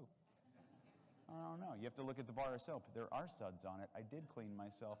shampoo? I don't know. You have to look at the bar of soap. There are suds on it. I did clean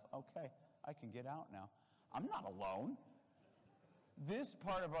myself. Okay, I can get out now. I'm not alone. This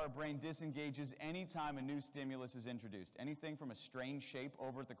part of our brain disengages anytime a new stimulus is introduced. Anything from a strange shape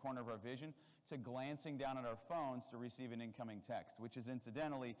over at the corner of our vision to glancing down at our phones to receive an incoming text, which is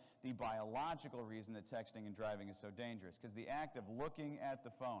incidentally the biological reason that texting and driving is so dangerous. Because the act of looking at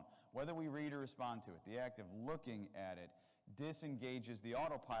the phone, whether we read or respond to it, the act of looking at it disengages the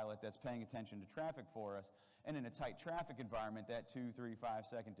autopilot that's paying attention to traffic for us. And in a tight traffic environment, that 2, 3, 5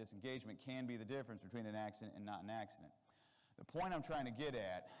 second disengagement can be the difference between an accident and not an accident. The point I'm trying to get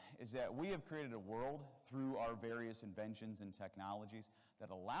at is that we have created a world through our various inventions and technologies that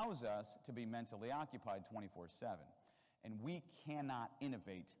allows us to be mentally occupied 24/7. And we cannot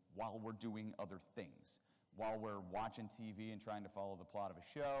innovate while we're doing other things, while we're watching TV and trying to follow the plot of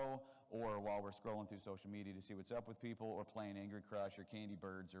a show, or while we're scrolling through social media to see what's up with people, or playing Angry Crush or Candy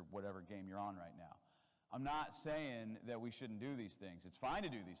Birds or whatever game you're on right now. I'm not saying that we shouldn't do these things. It's fine to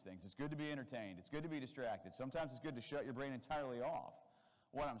do these things. It's good to be entertained. It's good to be distracted. Sometimes it's good to shut your brain entirely off.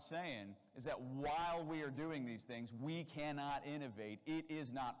 What I'm saying is that while we are doing these things, we cannot innovate. It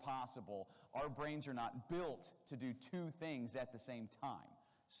is not possible. Our brains are not built to do 2 things at the same time.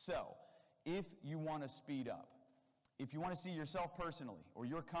 So, if you want to speed up, if you want to see yourself personally or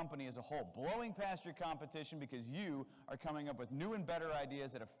your company as a whole blowing past your competition because you are coming up with new and better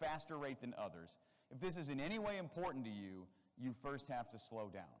ideas at a faster rate than others, if this is in any way important to you, you first have to slow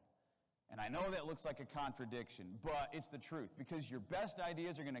down. And I know that looks like a contradiction, but it's the truth, because your best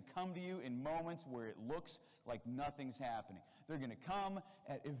ideas are going to come to you in moments where it looks like nothing's happening. They're going to come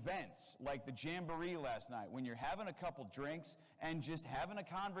at events like the Jamboree last night, when you're having a couple drinks and just having a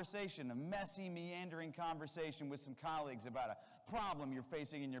conversation, a messy, meandering conversation with some colleagues about a problem you're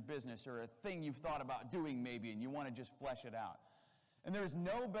facing in your business or a thing you've thought about doing maybe, and you want to just flesh it out. And there's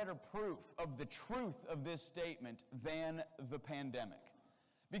no better proof of the truth of this statement than the pandemic.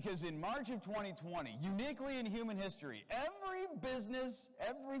 Because in March of 2020, uniquely in human history, every business,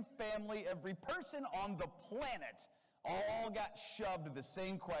 every family, every person on the planet all got shoved the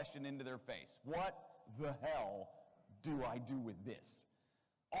same question into their face. What the hell do I do with this?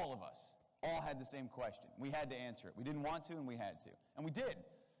 All of us all had the same question. We had to answer it. We didn't want to, and we had to. And we did,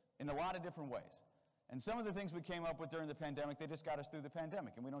 in a lot of different ways. And some of the things we came up with during the pandemic, they just got us through the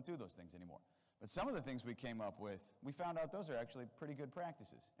pandemic, and we don't do those things anymore. But some of the things we came up with, we found out those are actually pretty good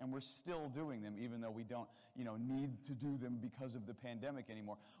practices. And we're still doing them, even though we don't, need to do them because of the pandemic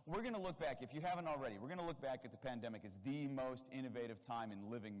anymore. We're going to look back, if you haven't already, we're going to look back at the pandemic as the most innovative time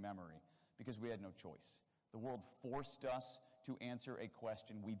in living memory, because we had no choice. The world forced us to answer a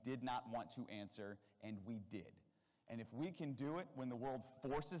question we did not want to answer, and we did. And if we can do it when the world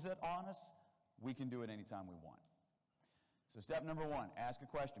forces it on us, we can do it anytime we want. So step number 1, ask a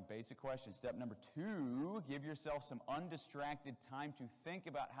question, basic question. Step number 2, give yourself some undistracted time to think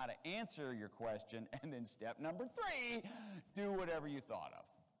about how to answer your question. And then step number 3, do whatever you thought of.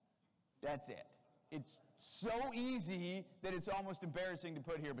 That's it. It's so easy that it's almost embarrassing to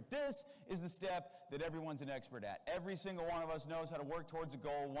put here, but this is the step that everyone's an expert at. Every single one of us knows how to work towards a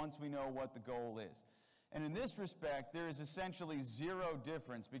goal once we know what the goal is. And in this respect, there is essentially zero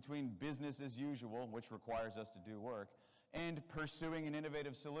difference between business as usual, which requires us to do work, and pursuing an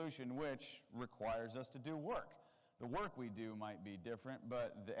innovative solution, which requires us to do work. The work we do might be different,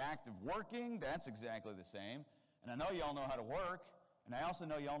 but the act of working, that's exactly the same. And I know y'all know how to work, and I also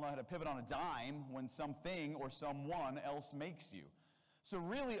know y'all know how to pivot on a dime when something or someone else makes you. So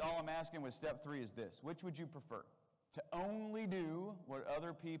really all I'm asking with step 3 is this: which would you prefer? To only do what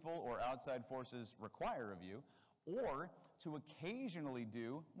other people or outside forces require of you, or to occasionally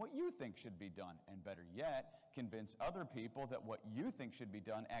do what you think should be done, and better yet, convince other people that what you think should be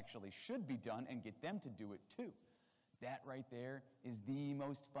done actually should be done and get them to do it too. That right there is the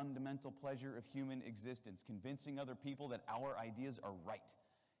most fundamental pleasure of human existence, convincing other people that our ideas are right.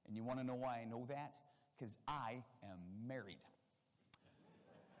 And you want to know why I know that? Because I am married.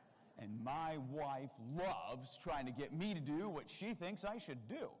 And my wife loves trying to get me to do what she thinks I should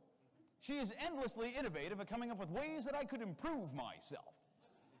do. She is endlessly innovative at coming up with ways that I could improve myself.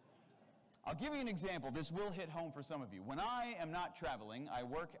 I'll give you an example. This will hit home for some of you. When I am not traveling, I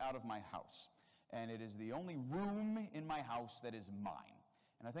work out of my house. And it is the only room in my house that is mine.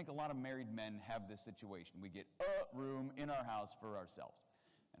 And I think a lot of married men have this situation. We get a room in our house for ourselves.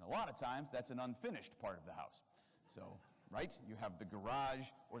 And a lot of times, that's an unfinished part of the house. So, right? You have the garage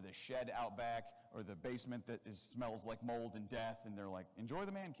or the shed out back or the basement that smells like mold and death, and they're like, enjoy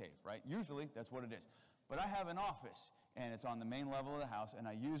the man cave, right? Usually, that's what it is. But I have an office, and it's on the main level of the house, and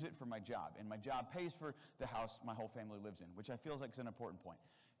I use it for my job. And my job pays for the house my whole family lives in, which I feel like is an important point.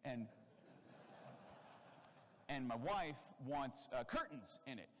 And my wife wants curtains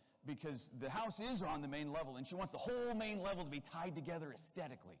in it because the house is on the main level, and she wants the whole main level to be tied together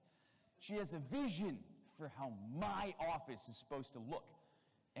aesthetically. She has a vision for how my office is supposed to look.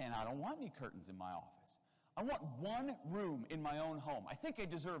 And I don't want any curtains in my office. I want one room in my own home. I think I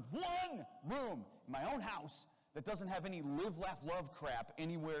deserve one room in my own house that doesn't have any live, laugh, love crap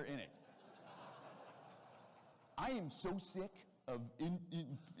anywhere in it. I am so sick of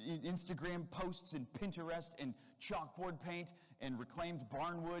Instagram posts and Pinterest and chalkboard paint and reclaimed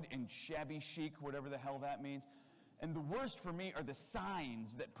barnwood and shabby chic, whatever the hell that means. And the worst for me are the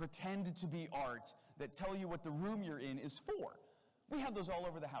signs that pretend to be art that tell you what the room you're in is for. We have those all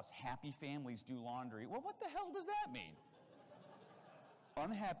over the house. Happy families do laundry. Well, what the hell does that mean?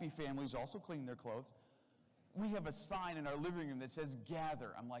 Unhappy families also clean their clothes. We have a sign in our living room that says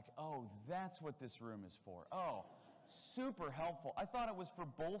gather. I'm like, oh, that's what this room is for. Oh, super helpful. I thought it was for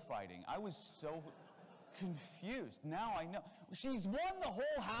bullfighting. I was so confused. Now I know. She's won the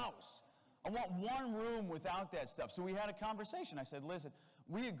whole house. I want one room without that stuff. So we had a conversation. I said, listen,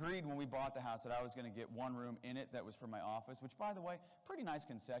 we agreed when we bought the house that I was going to get one room in it that was for my office, which, by the way, pretty nice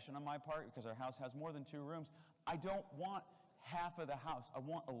concession on my part because our house has more than 2 rooms. I don't want half of the house. I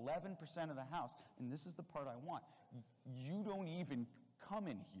want 11% of the house, and this is the part I want. You don't even come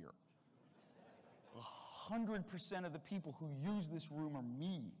in here. 100% of the people who use this room are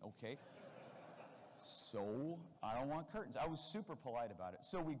me, okay? So, I don't want curtains. I was super polite about it.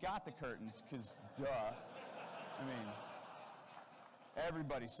 So we got the curtains, because duh. I mean,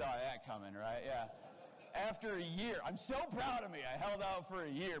 everybody saw that coming, right? Yeah. After a year, I'm so proud of me. I held out for a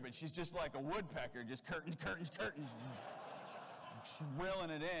year, but she's just like a woodpecker, just curtains, curtains, curtains, drilling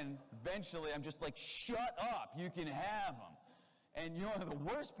it in. Eventually, I'm just like, shut up, you can have them. And you know, the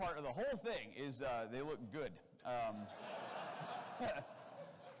worst part of the whole thing is they look good.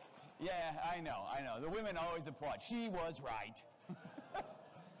 Yeah, I know. The women always applaud. She was right.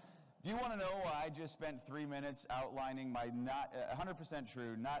 Do you want to know why I just spent 3 minutes outlining my not 100%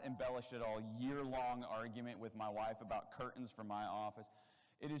 true, not embellished at all, year-long argument with my wife about curtains for my office?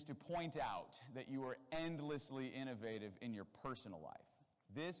 It is to point out that you are endlessly innovative in your personal life.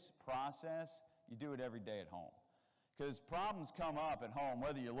 This process, you do it every day at home. Because problems come up at home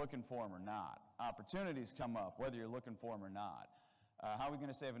whether you're looking for them or not. Opportunities come up whether you're looking for them or not. How are we going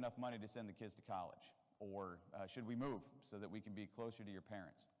to save enough money to send the kids to college? Or should we move so that we can be closer to your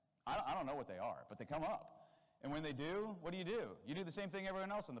parents? I don't know what they are, but they come up. And when they do, what do? You do the same thing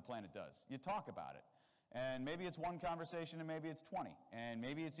everyone else on the planet does. You talk about it. And maybe it's one conversation and maybe it's 20. And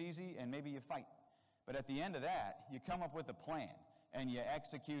maybe it's easy and maybe you fight. But at the end of that, you come up with a plan and you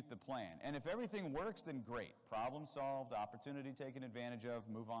execute the plan. And if everything works, then great. Problem solved, opportunity taken advantage of,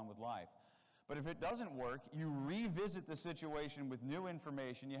 move on with life. But if it doesn't work, you revisit the situation with new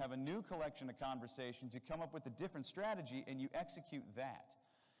information, you have a new collection of conversations, you come up with a different strategy, and you execute that.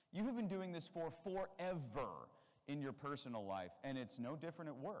 You have been doing this for forever in your personal life, and it's no different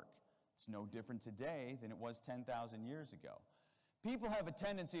at work. It's no different today than it was 10,000 years ago. People have a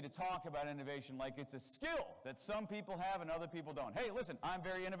tendency to talk about innovation like it's a skill that some people have and other people don't. Hey, listen, I'm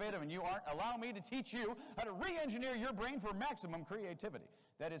very innovative and you aren't. Allow me to teach you how to re-engineer your brain for maximum creativity.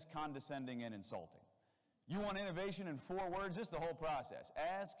 That is condescending and insulting. You want innovation in 4 words? This is the whole process.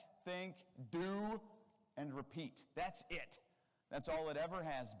 Ask, think, do, and repeat. That's it. That's all it ever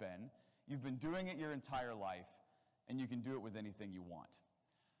has been. You've been doing it your entire life, and you can do it with anything you want.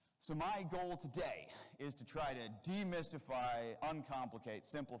 So my goal today is to try to demystify, uncomplicate,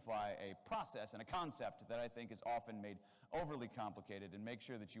 simplify a process and a concept that I think is often made overly complicated, and make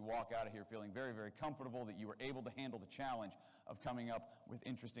sure that you walk out of here feeling very, very comfortable, that you were able to handle the challenge of coming up with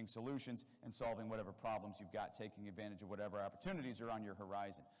interesting solutions and solving whatever problems you've got, taking advantage of whatever opportunities are on your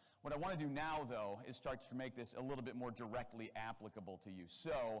horizon. What I want to do now, though, is start to make this a little bit more directly applicable to you.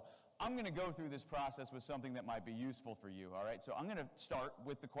 So I'm going to go through this process with something that might be useful for you, all right? So I'm going to start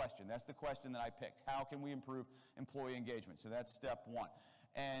with the question. That's the question that I picked. How can we improve employee engagement? So that's step 1.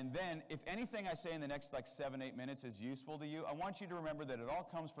 And then if anything I say in the next 7-8 minutes is useful to you, I want you to remember that it all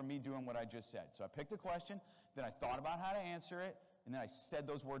comes from me doing what I just said. So I picked a question, then I thought about how to answer it, and then I said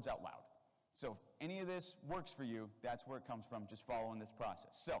those words out loud. So if any of this works for you, that's where it comes from, just following this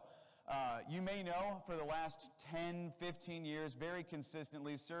process. So you may know for the last 10, 15 years, very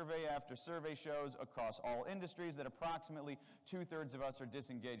consistently, survey after survey shows across all industries that approximately 2/3 of us are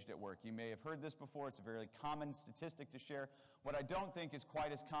disengaged at work. You may have heard this before. It's a very common statistic to share. What I don't think is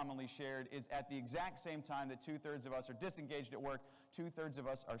quite as commonly shared is at the exact same time that 2/3 of us are disengaged at work, 2/3 of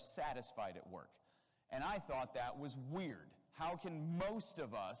us are satisfied at work. And I thought that was weird. How can most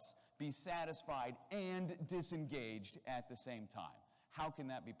of us be satisfied and disengaged at the same time? How can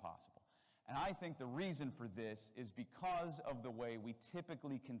that be possible? And I think the reason for this is because of the way we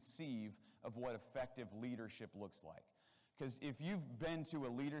typically conceive of what effective leadership looks like. Because if you've been to a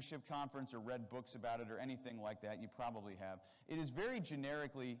leadership conference or read books about it or anything like that, you probably have, it is very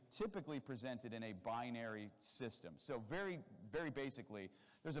generically, typically presented in a binary system. So very, very basically,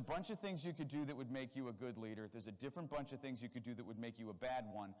 there's a bunch of things you could do that would make you a good leader. There's a different bunch of things you could do that would make you a bad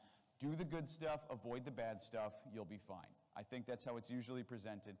one. Do the good stuff, avoid the bad stuff, you'll be fine. I think that's how it's usually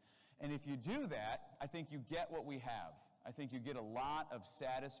presented. And if you do that, I think you get what we have. I think you get a lot of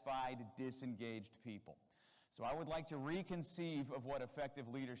satisfied, disengaged people. So I would like to reconceive of what effective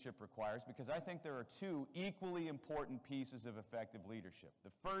leadership requires, because I think there are 2 equally important pieces of effective leadership.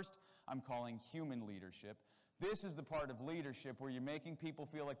 The first I'm calling human leadership. This is the part of leadership where you're making people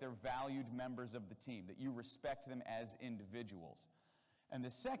feel like they're valued members of the team, that you respect them as individuals. And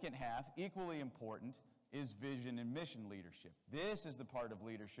the second half, equally important, is vision and mission leadership. This is the part of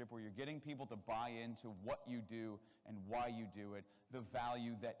leadership where you're getting people to buy into what you do and why you do it, the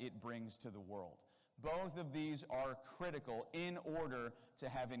value that it brings to the world. Both of these are critical in order to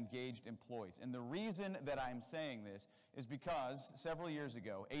have engaged employees. And the reason that I'm saying this is because several years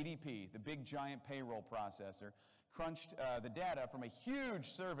ago, ADP, the big giant payroll processor, crunched the data from a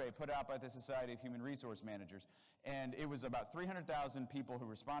huge survey put out by the Society of Human Resource Managers. And it was about 300,000 people who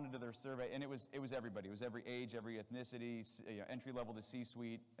responded to their survey, and it was everybody. It was every age, every ethnicity, entry level to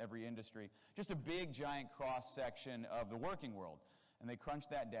C-suite, every industry. Just a big, giant cross-section of the working world. And they crunched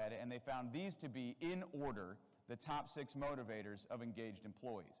that data, and they found these to be, in order, the top 6 motivators of engaged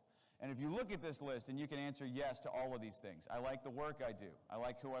employees. And if you look at this list, and you can answer yes to all of these things. I like the work I do. I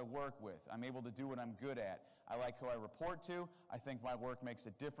like who I work with. I'm able to do what I'm good at. I like who I report to. I think my work makes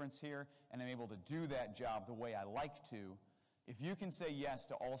a difference here, and I'm able to do that job the way I like to. If you can say yes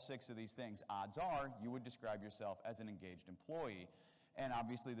to all 6 of these things, odds are you would describe yourself as an engaged employee. And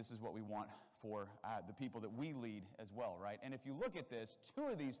obviously this is what we want for the people that we lead as well, right? And if you look at this, 2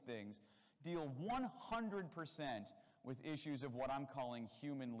 of these things deal 100% with issues of what I'm calling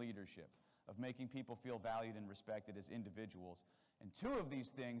human leadership, of making people feel valued and respected as individuals. And 2 of these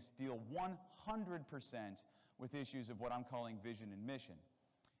things deal 100% with issues of what I'm calling vision and mission.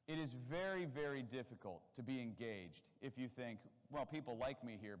 It is very, very difficult to be engaged if you think, well, people like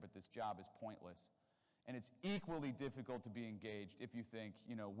me here, but this job is pointless. And it's equally difficult to be engaged if you think,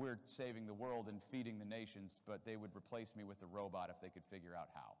 we're saving the world and feeding the nations, but they would replace me with a robot if they could figure out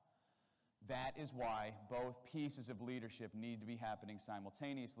how. That is why both pieces of leadership need to be happening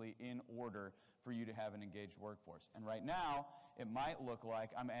simultaneously in order for you to have an engaged workforce. And right now, it might look like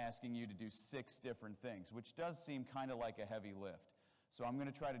I'm asking you to do 6 different things, which does seem kind of like a heavy lift. So I'm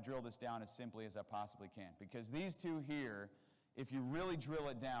going to try to drill this down as simply as I possibly can, because these 2 here, if you really drill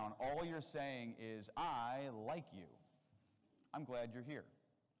it down, all you're saying is, I like you. I'm glad you're here.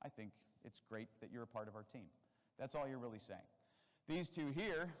 I think it's great that you're a part of our team. That's all you're really saying. These 2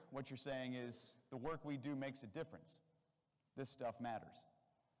 here, what you're saying is, the work we do makes a difference. This stuff matters.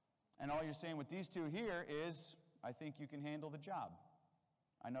 And all you're saying with these 2 here is, I think you can handle the job.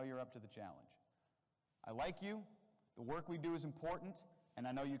 I know you're up to the challenge. I like you, the work we do is important, and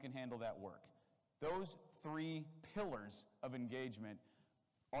I know you can handle that work. Those 3 pillars of engagement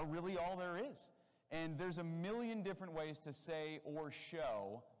are really all there is. And there's a million different ways to say or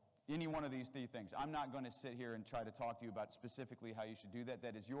show any one of these 3 things. I'm not going to sit here and try to talk to you about specifically how you should do that.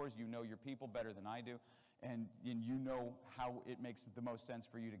 That is yours. You know your people better than I do. And you know how it makes the most sense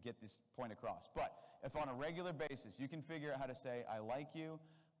for you to get this point across. But if on a regular basis you can figure out how to say, I like you,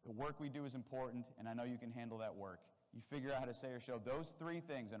 the work we do is important, and I know you can handle that work. You figure out how to say or show those 3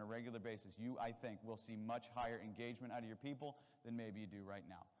 things on a regular basis, you, I think, will see much higher engagement out of your people than maybe you do right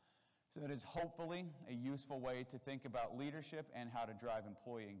now. So that is hopefully a useful way to think about leadership and how to drive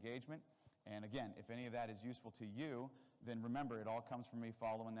employee engagement. And again, if any of that is useful to you, then remember, it all comes from me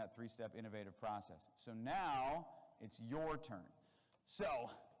following that 3-step innovative process. So now it's your turn. So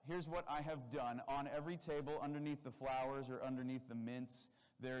here's what I have done. On every table underneath the flowers or underneath the mints,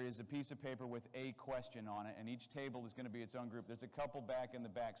 there is a piece of paper with a question on it, and each table is going to be its own group. There's a couple back in the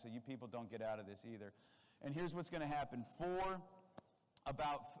back, so you people don't get out of this either. And here's what's going to happen. For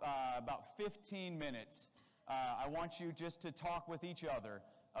about 15 minutes, I want you just to talk with each other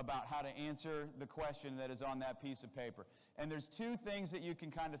about how to answer the question that is on that piece of paper. And there's 2 things that you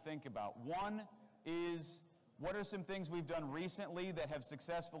can kind of think about. One is, what are some things we've done recently that have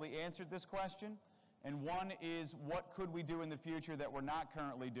successfully answered this question? And one is, what could we do in the future that we're not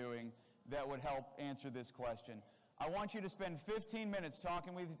currently doing that would help answer this question? I want you to spend 15 minutes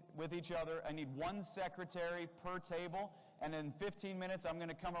talking with each other. I need 1 secretary per table. And in 15 minutes, I'm going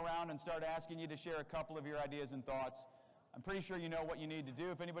to come around and start asking you to share a couple of your ideas and thoughts. I'm pretty sure you know what you need to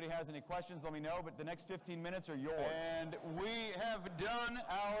do. If anybody has any questions, let me know. But the next 15 minutes are yours. And we have done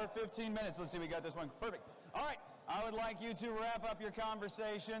our 15 minutes. Let's see, we got this one. Perfect. All right. I would like you to wrap up your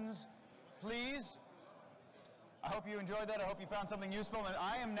conversations, please. I hope you enjoyed that. I hope you found something useful. And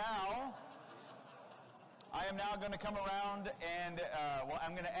I am now going to come around and,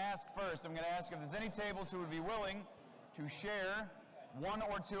 I'm going to ask first. I'm going to ask if there's any tables who would be willing to share 1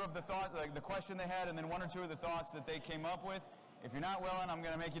 or 2 of the thoughts, like the question they had, and then 1 or 2 of the thoughts that they came up with. If you're not willing, I'm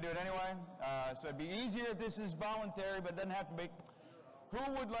going to make you do it anyway. So it'd be easier if this is voluntary, but it doesn't have to be.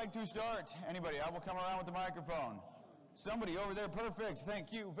 Who would like to start? Anybody? I will come around with the microphone. Somebody over there. Perfect.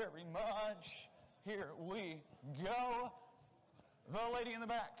 Thank you very much. Here we go. The lady in the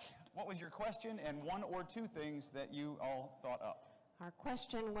back. What was your question, and 1 or 2 things that you all thought up? Our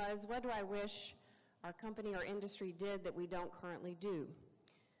question was, what do I wish our company or industry did that we don't currently do?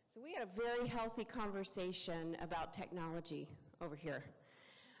 So we had a very healthy conversation about technology over here.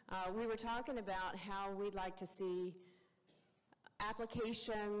 We were talking about how we'd like to see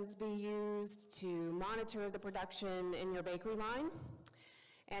applications be used to monitor the production in your bakery line,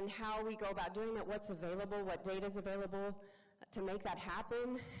 and how we go about doing that, what's available, what data is available to make that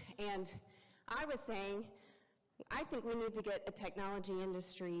happen. And I was saying, I think we need to get a technology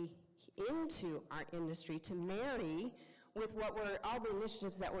industry into our industry to marry with all the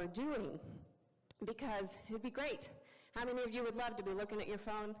initiatives that we're doing, because it'd be great. How many of you would love to be looking at your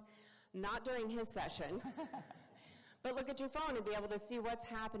phone, not during his session, but look at your phone and be able to see what's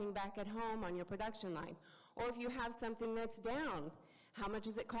happening back at home on your production line? Or if you have something that's down, how much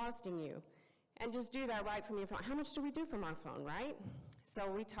is it costing you? And just do that right from your phone. How much do we do from our phone, right? So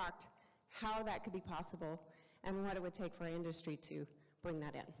we talked how that could be possible and what it would take for our industry to bring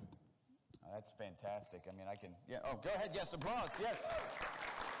that in. That's fantastic. I mean, yeah, oh, go ahead, yes, applause, yes.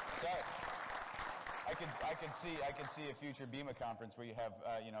 Sorry. I could see a future BEMA conference where you have,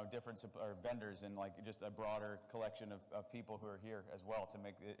 different vendors and like just a broader collection of people who are here as well to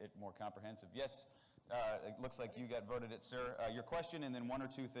make it more comprehensive. Yes, it looks like you got voted it, sir. Your question and then one or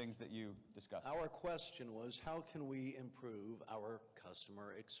two things that you discussed. Our question was, how can we improve our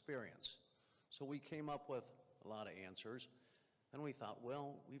customer experience? So we came up with a lot of answers, and we thought,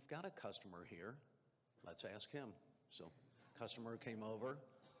 well, we've got a customer here. Let's ask him. So customer came over,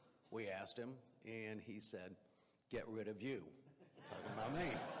 we asked him, and he said, get rid of you. Talking about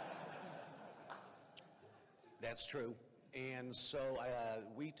me. That's true. And so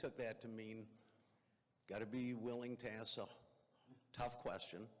we took that to mean, got to be willing to ask a tough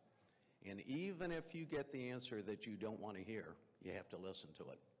question. And even if you get the answer that you don't want to hear, you have to listen to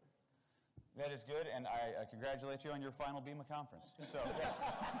it. That is good, and I congratulate you on your final BEMA conference. So, yes.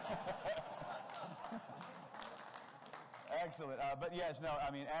 Excellent. But yes, no,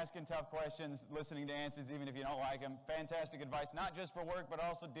 I mean, asking tough questions, listening to answers, even if you don't like them, fantastic advice, not just for work, but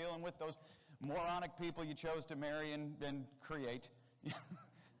also dealing with those moronic people you chose to marry and create.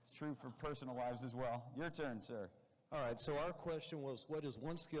 It's true for personal lives as well. Your turn, sir. All right, so our question was, what is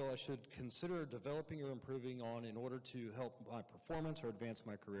one skill I should consider developing or improving on in order to help my performance or advance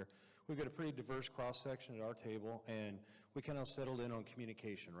my career? We've got a pretty diverse cross-section at our table, and we kind of settled in on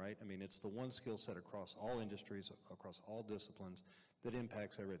communication, right? I mean, it's the one skill set across all industries, across all disciplines, that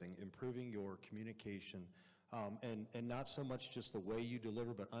impacts everything. Improving your communication, and not so much just the way you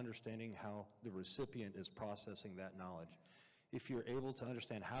deliver, but understanding how the recipient is processing that knowledge. If you're able to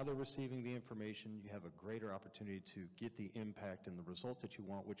understand how they're receiving the information, you have a greater opportunity to get the impact and the result that you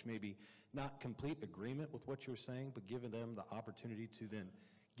want, which may be not complete agreement with what you're saying, but giving them the opportunity to then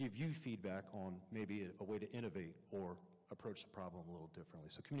give you feedback on maybe a way to innovate or approach the problem a little differently.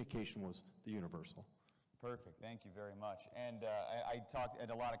 So communication was the universal. Perfect. Thank you very much. And I talked at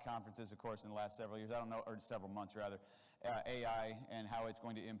a lot of conferences, of course, in the last several years, or several months rather. AI and how it's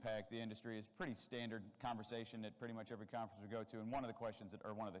going to impact the industry is pretty standard conversation at pretty much every conference we go to. And one of the questions,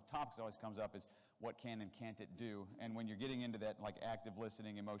 or one of the topics that always comes up is, what can and can't it do? And when you're getting into that like active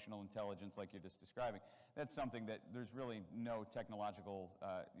listening, emotional intelligence like you're just describing, that's something that there's really no technological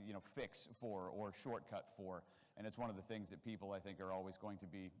fix for or shortcut for. And it's one of the things that people, I think, are always going to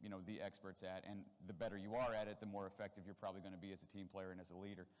be, the experts at. And the better you are at it, the more effective you're probably going to be as a team player and as a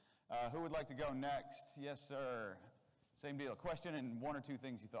leader. Who would like to go next? Yes, sir. Same deal. Question and one or two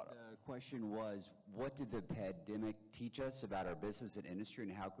things you thought of. The question was, what did the pandemic teach us about our business and industry,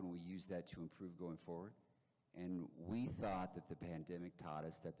 and how can we use that to improve going forward? And we thought that the pandemic taught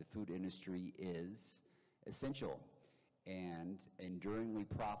us that the food industry is essential and enduringly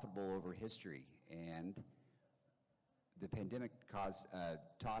profitable over history. And the pandemic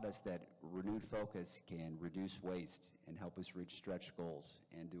taught us that renewed focus can reduce waste and help us reach stretch goals.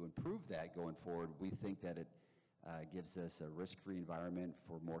 And to improve that going forward, we think that it gives us a risk-free environment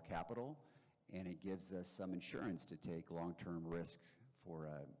for more capital, and it gives us some insurance to take long-term risks for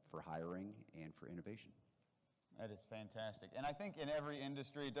hiring and for innovation. That is fantastic. And I think in every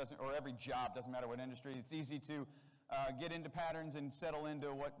industry, or every job, doesn't matter what industry, it's easy to get into patterns and settle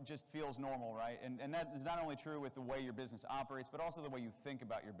into what just feels normal, right? And that is not only true with the way your business operates, but also the way you think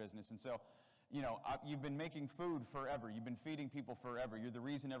about your business. And so, you've been making food forever. You've been feeding people forever. You're the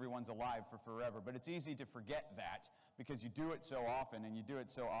reason everyone's alive for forever. But it's easy to forget that because you do it so often and you do it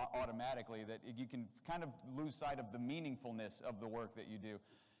so automatically that you can kind of lose sight of the meaningfulness of the work that you do.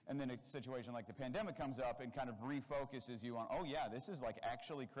 And then a situation like the pandemic comes up and kind of refocuses you on, oh yeah, this is like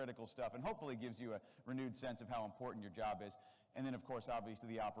actually critical stuff, and hopefully gives you a renewed sense of how important your job is. And then, of course, obviously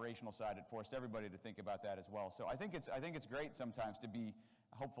the operational side, it forced everybody to think about that as well. So I think it's great sometimes to be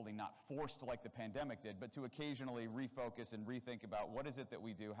hopefully not forced like the pandemic did, but to occasionally refocus and rethink about what is it that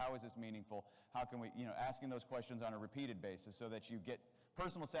we do, how is this meaningful, how can we, asking those questions on a repeated basis so that you get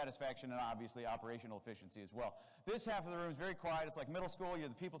personal satisfaction and obviously operational efficiency as well. This half of the room is very quiet. It's like middle school. You're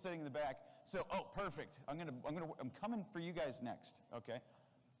the people sitting in the back. So, oh, perfect. I'm coming for you guys next. Okay.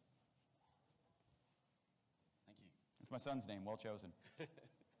 Thank you. It's my son's name. Well chosen.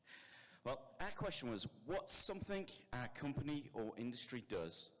 Well, our question was, what's something our company or industry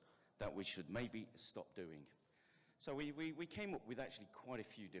does that we should maybe stop doing? So we came up with actually quite a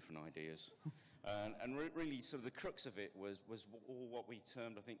few different ideas. And really, sort of the crux of it was all what we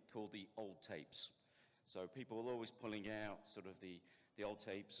termed, I think, called the old tapes. So people were always pulling out sort of the old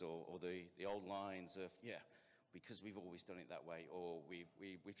tapes or the old lines of, yeah, because we've always done it that way, or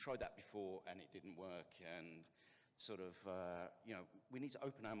we've tried that before and it didn't work, and sort of, you know, we need to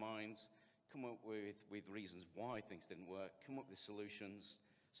open our minds, come up with reasons why things didn't work, come up with solutions,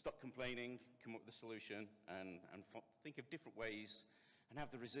 stop complaining, come up with a solution, and think of different ways, and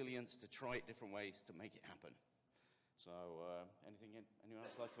have the resilience to try it different ways to make it happen. So, anyone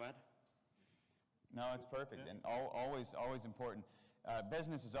else like to add? No, it's perfect, and always important.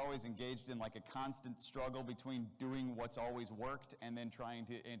 Business is always engaged in like a constant struggle between doing what's always worked and then trying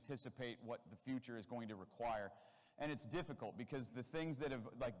to anticipate what the future is going to require. And it's difficult because the things that have,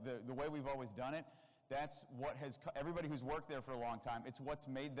 like the way we've always done it, that's what has, everybody who's worked there for a long time, it's what's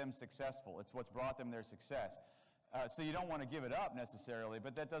made them successful. It's what's brought them their success. So you don't want to give it up necessarily,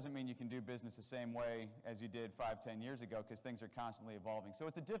 but that doesn't mean you can do business the same way as you did 5-10 years ago, because things are constantly evolving. So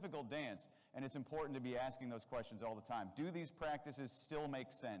it's a difficult dance, and it's important to be asking those questions all the time. Do these practices still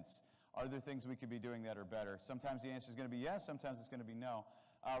make sense? Are there things we could be doing that are better? Sometimes the answer is going to be yes, sometimes it's going to be no.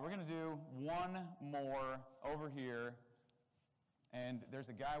 We're going to do one more over here, and there's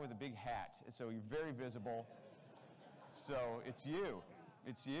a guy with a big hat, so you're very visible. So it's you.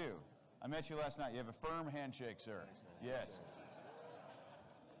 It's you. I met you last night. You have a firm handshake, sir. Yes.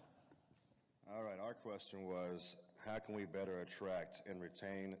 All right, our question was, how can we better attract and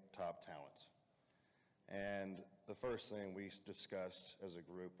retain top talent? And the first thing we discussed as a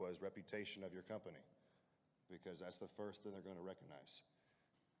group was reputation of your company, because that's the first thing they're going to recognize.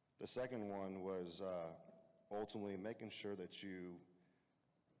 The second one was ultimately making sure that you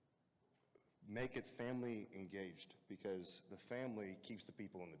make it family engaged, because the family keeps the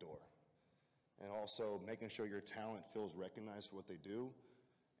people in the door. And also making sure your talent feels recognized for what they do.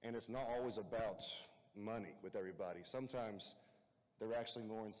 And it's not always about money with everybody. Sometimes they're actually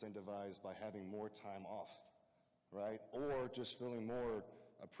more incentivized by having more time off, right? Or just feeling more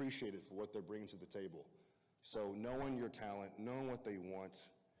appreciated for what they're bringing to the table. So knowing your talent, knowing what they want,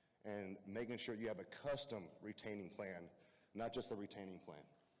 and making sure you have a custom retaining plan, not just a retaining plan.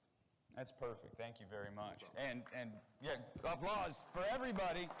 That's perfect. Thank you very much. And yeah, applause for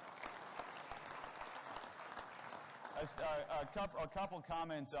everybody. A couple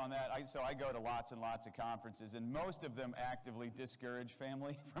comments on that. So I go to lots and lots of conferences, and most of them actively discourage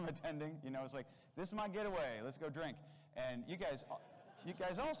family from attending. You know, it's like, this is my getaway. Let's go drink. And you guys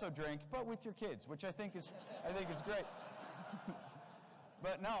also drink, but with your kids, which I think is great.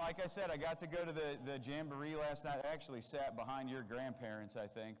 But no, like I said, I got to go to the Jamboree last night. I actually sat behind your grandparents, I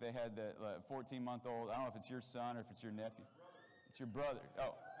think. They had the 14-month-old. I don't know if it's your son or if it's your nephew. It's your brother.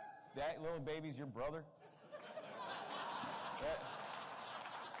 Oh, that little baby's your brother?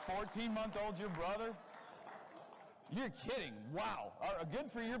 14-month-old's your brother? You're kidding. Wow.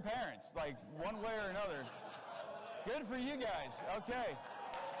 Good for your parents, like one way or another. Good for you guys. Okay.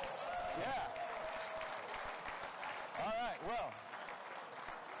 Yeah. All right, well.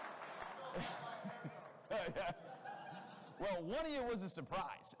 Well, one of you was a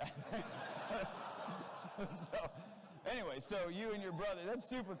surprise. So, anyway, so you and your brother, that's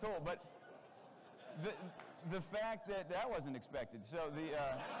super cool, but the fact that wasn't expected. So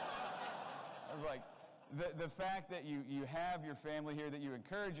I was like, the fact that you have your family here, that you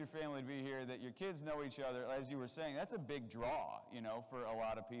encourage your family to be here, that your kids know each other, as you were saying, that's a big draw, you know, for a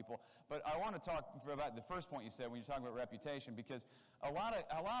lot of people. But I want to talk about the first point you said when you're talking about reputation, because a lot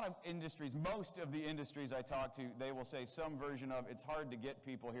of industries, most of the industries I talk to, they will say some version of, it's hard to get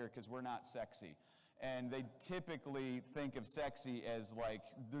people here because we're not sexy. And they typically think of sexy as like,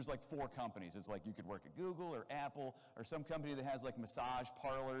 there's like 4 companies. It's like you could work at Google or Apple or some company that has like massage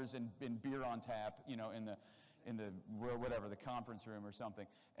parlors and beer on tap, you know, in the whatever, the conference room or something.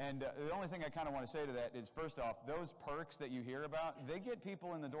 And the only thing I kind of want to say to that is, first off, those perks that you hear about, they get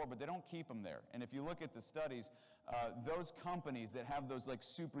people in the door, but they don't keep them there. And if you look at the studies, those companies that have those like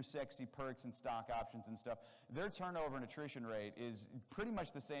super sexy perks and stock options and stuff, their turnover and attrition rate is pretty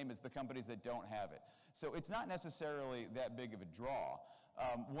much the same as the companies that don't have it. So it's not necessarily that big of a draw.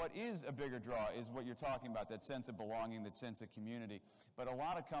 What is a bigger draw is what you're talking about, that sense of belonging, that sense of community. But a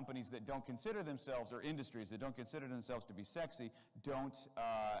lot of companies that don't consider themselves, or industries that don't consider themselves to be sexy, don't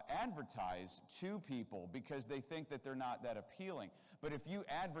advertise to people because they think that they're not that appealing. But if you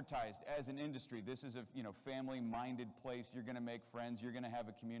advertised as an industry, this is a family-minded place, you're going to make friends, you're going to have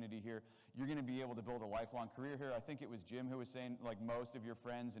a community here, you're going to be able to build a lifelong career here. I think it was Jim who was saying, like, most of your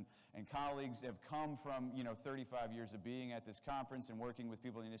friends and colleagues have come from 35 years of being at this conference and working with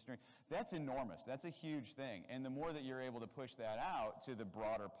people in the industry. That's enormous. That's a huge thing. And the more that you're able to push that out to the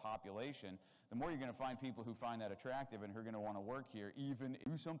broader population, the more you're going to find people who find that attractive and who are going to want to work here, even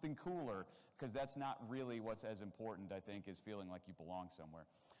do something cooler, because that's not really what's as important, I think, as feeling like you belong somewhere.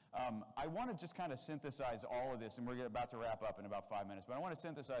 I want to just kind of synthesize all of this, and we're about to wrap up in about 5 minutes, but I want to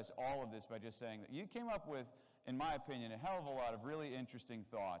synthesize all of this by just saying that you came up with, in my opinion, a hell of a lot of really interesting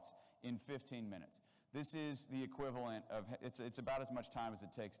thoughts in 15 minutes. This is the equivalent of, it's about as much time as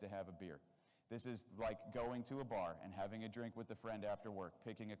it takes to have a beer. This is like going to a bar and having a drink with a friend after work,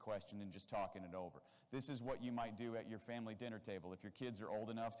 picking a question and just talking it over. This is what you might do at your family dinner table. If your kids are old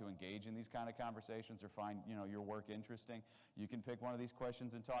enough to engage in these kind of conversations or find your work interesting, you can pick one of these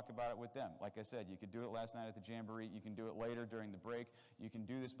questions and talk about it with them. Like I said, you could do it last night at the Jamboree. You can do it later during the break. You can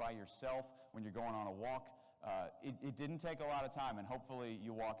do this by yourself when you're going on a walk. It didn't take a lot of time, and hopefully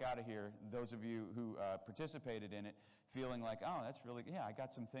you walk out of here, those of you who participated in it, feeling like, oh, that's really, yeah, I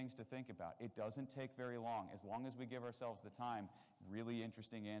got some things to think about. It doesn't take very long. As long as we give ourselves the time, really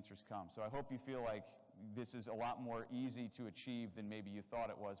interesting answers come. So I hope you feel like this is a lot more easy to achieve than maybe you thought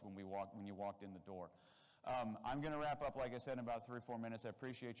it was when you walked in the door. I'm going to wrap up, like I said, in about 3 or 4 minutes. I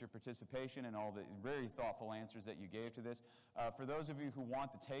appreciate your participation and all the very thoughtful answers that you gave to this. For those of you who want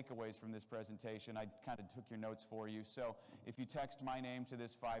the takeaways from this presentation, I kind of took your notes for you. So if you text my name to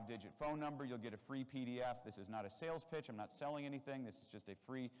this 5-digit phone number, you'll get a free PDF. This is not a sales pitch. I'm not selling anything. This is just a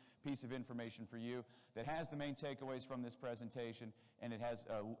free piece of information for you that has the main takeaways from this presentation, and it has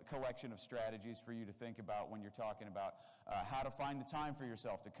a collection of strategies for you to think about when you're talking about how to find the time for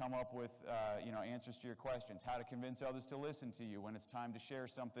yourself to come up with answers to your questions, how to convince others to listen to you when it's time to share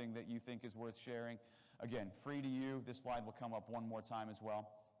something that you think is worth sharing. Again, free to you. This slide will come up one more time as well.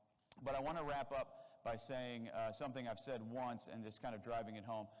 But I want to wrap up by saying something I've said once and just kind of driving it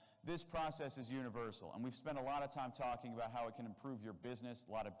home. This process is universal, and we've spent a lot of time talking about how it can improve your business,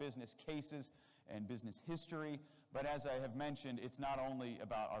 a lot of business cases and business history. But as I have mentioned, it's not only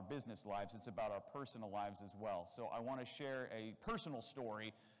about our business lives, it's about our personal lives as well. So I want to share a personal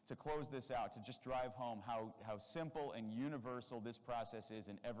story to close this out, to just drive home how simple and universal this process is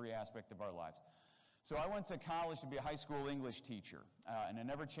in every aspect of our lives. So I went to college to be a high school English teacher, and I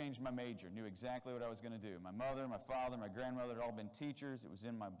never changed my major, knew exactly what I was going to do. My mother, my father, my grandmother had all been teachers. It was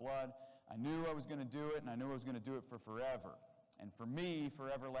in my blood. I knew I was going to do it, and I knew I was going to do it for forever. And for me,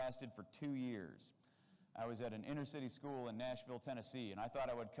 forever lasted for 2 years. I was at an inner city school in Nashville, Tennessee, and I thought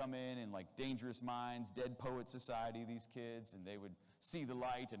I would come in like Dangerous Minds, Dead Poet Society, these kids, and they would see the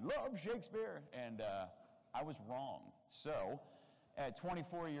light and love Shakespeare, and I was wrong. So at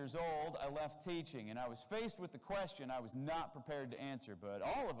 24 years old, I left teaching, and I was faced with the question I was not prepared to answer, but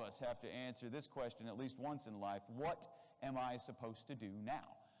all of us have to answer this question at least once in life: what am I supposed to do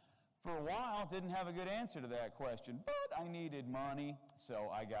now? For a while, didn't have a good answer to that question, but I needed money,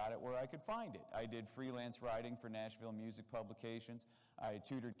 so I got it where I could find it. I did freelance writing for Nashville music publications. I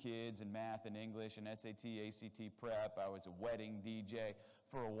tutored kids in math and English and SAT, ACT prep. I was a wedding DJ.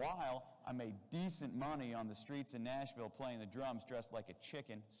 For a while, I made decent money on the streets in Nashville playing the drums dressed like a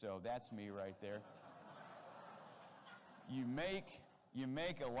chicken, so that's me right there. You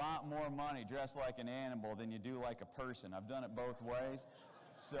make a lot more money dressed like an animal than you do like a person. I've done it both ways.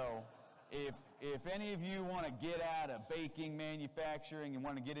 So if any of you want to get out of baking, manufacturing, and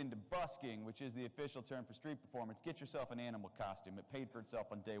want to get into busking, which is the official term for street performance, get yourself an animal costume. It paid for itself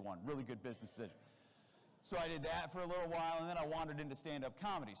on day one. Really good business decision. So I did that for a little while, and then I wandered into stand-up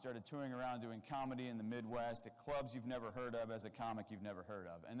comedy. Started touring around doing comedy in the Midwest at clubs you've never heard of, as a comic you've never heard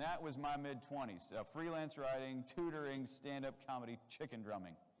of. And that was my mid-20s. Freelance writing, tutoring, stand-up comedy, chicken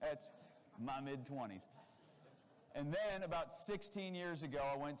drumming. That's my mid-20s. And then about 16 years ago,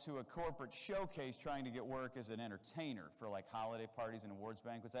 I went to a corporate showcase trying to get work as an entertainer for like holiday parties and awards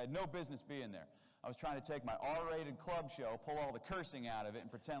banquets. I had no business being there. I was trying to take my R-rated club show, pull all the cursing out of it, and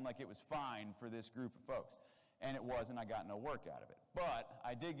pretend like it was fine for this group of folks. And it wasn't. I got no work out of it. But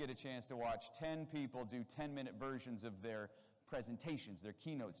I did get a chance to watch 10 people do 10-minute versions of their presentations, their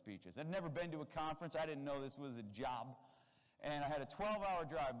keynote speeches. I'd never been to a conference. I didn't know this was a job. And I had a 12-hour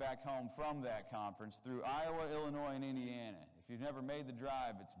drive back home from that conference through Iowa, Illinois, and Indiana. If you've never made the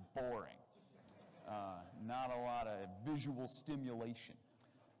drive, it's boring. Not a lot of visual stimulation.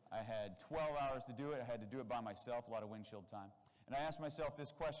 I had 12 hours to do it. I had to do it by myself, a lot of windshield time. And I asked myself this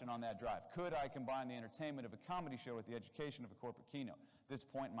question on that drive: could I combine the entertainment of a comedy show with the education of a corporate keynote? At this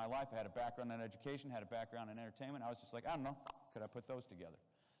point in my life, I had a background in education, had a background in entertainment. I was just like, I don't know, could I put those together?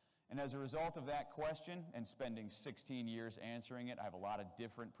 And as a result of that question and spending 16 years answering it, I have a lot of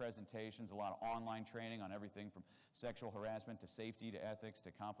different presentations, a lot of online training on everything from sexual harassment to safety to ethics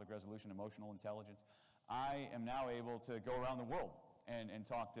to conflict resolution, emotional intelligence. I am now able to go around the world and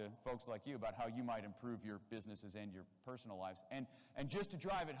talk to folks like you about how you might improve your businesses and your personal lives. And just to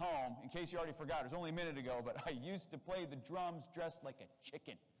drive it home, in case you already forgot, it was only a minute ago, but I used to play the drums dressed like a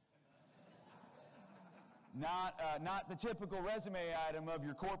chicken. Not the typical resume item of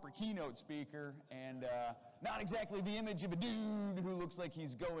your corporate keynote speaker, and not exactly the image of a dude who looks like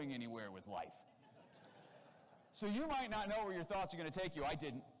he's going anywhere with life. So you might not know where your thoughts are going to take you. I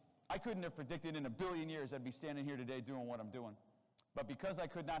didn't. I couldn't have predicted in a billion years I'd be standing here today doing what I'm doing. But because I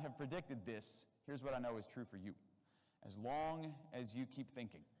could not have predicted this, here's what I know is true for you. As long as you keep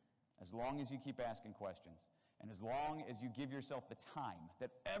thinking, as long as you keep asking questions, and as long as you give yourself the time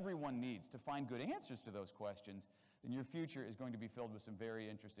that everyone needs to find good answers to those questions, then your future is going to be filled with some very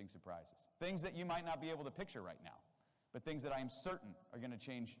interesting surprises. Things that you might not be able to picture right now, but things that I am certain are going to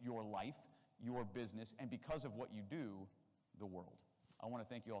change your life, your business, and because of what you do, the world. I want to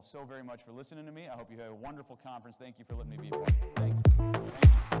thank you all so very much for listening to me. I hope you had a wonderful conference. Thank you for letting me be a part. Thank you.